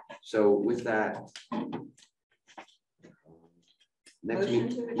 So with that.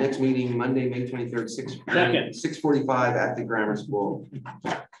 Next meeting, Monday, May 23rd, Second. 6:45 at the grammar school.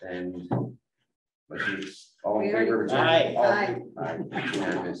 And. All in We favor? of already- adjournment? Aye. Aye.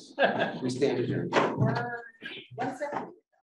 Unanimous. We stand adjourned. We're 1 second.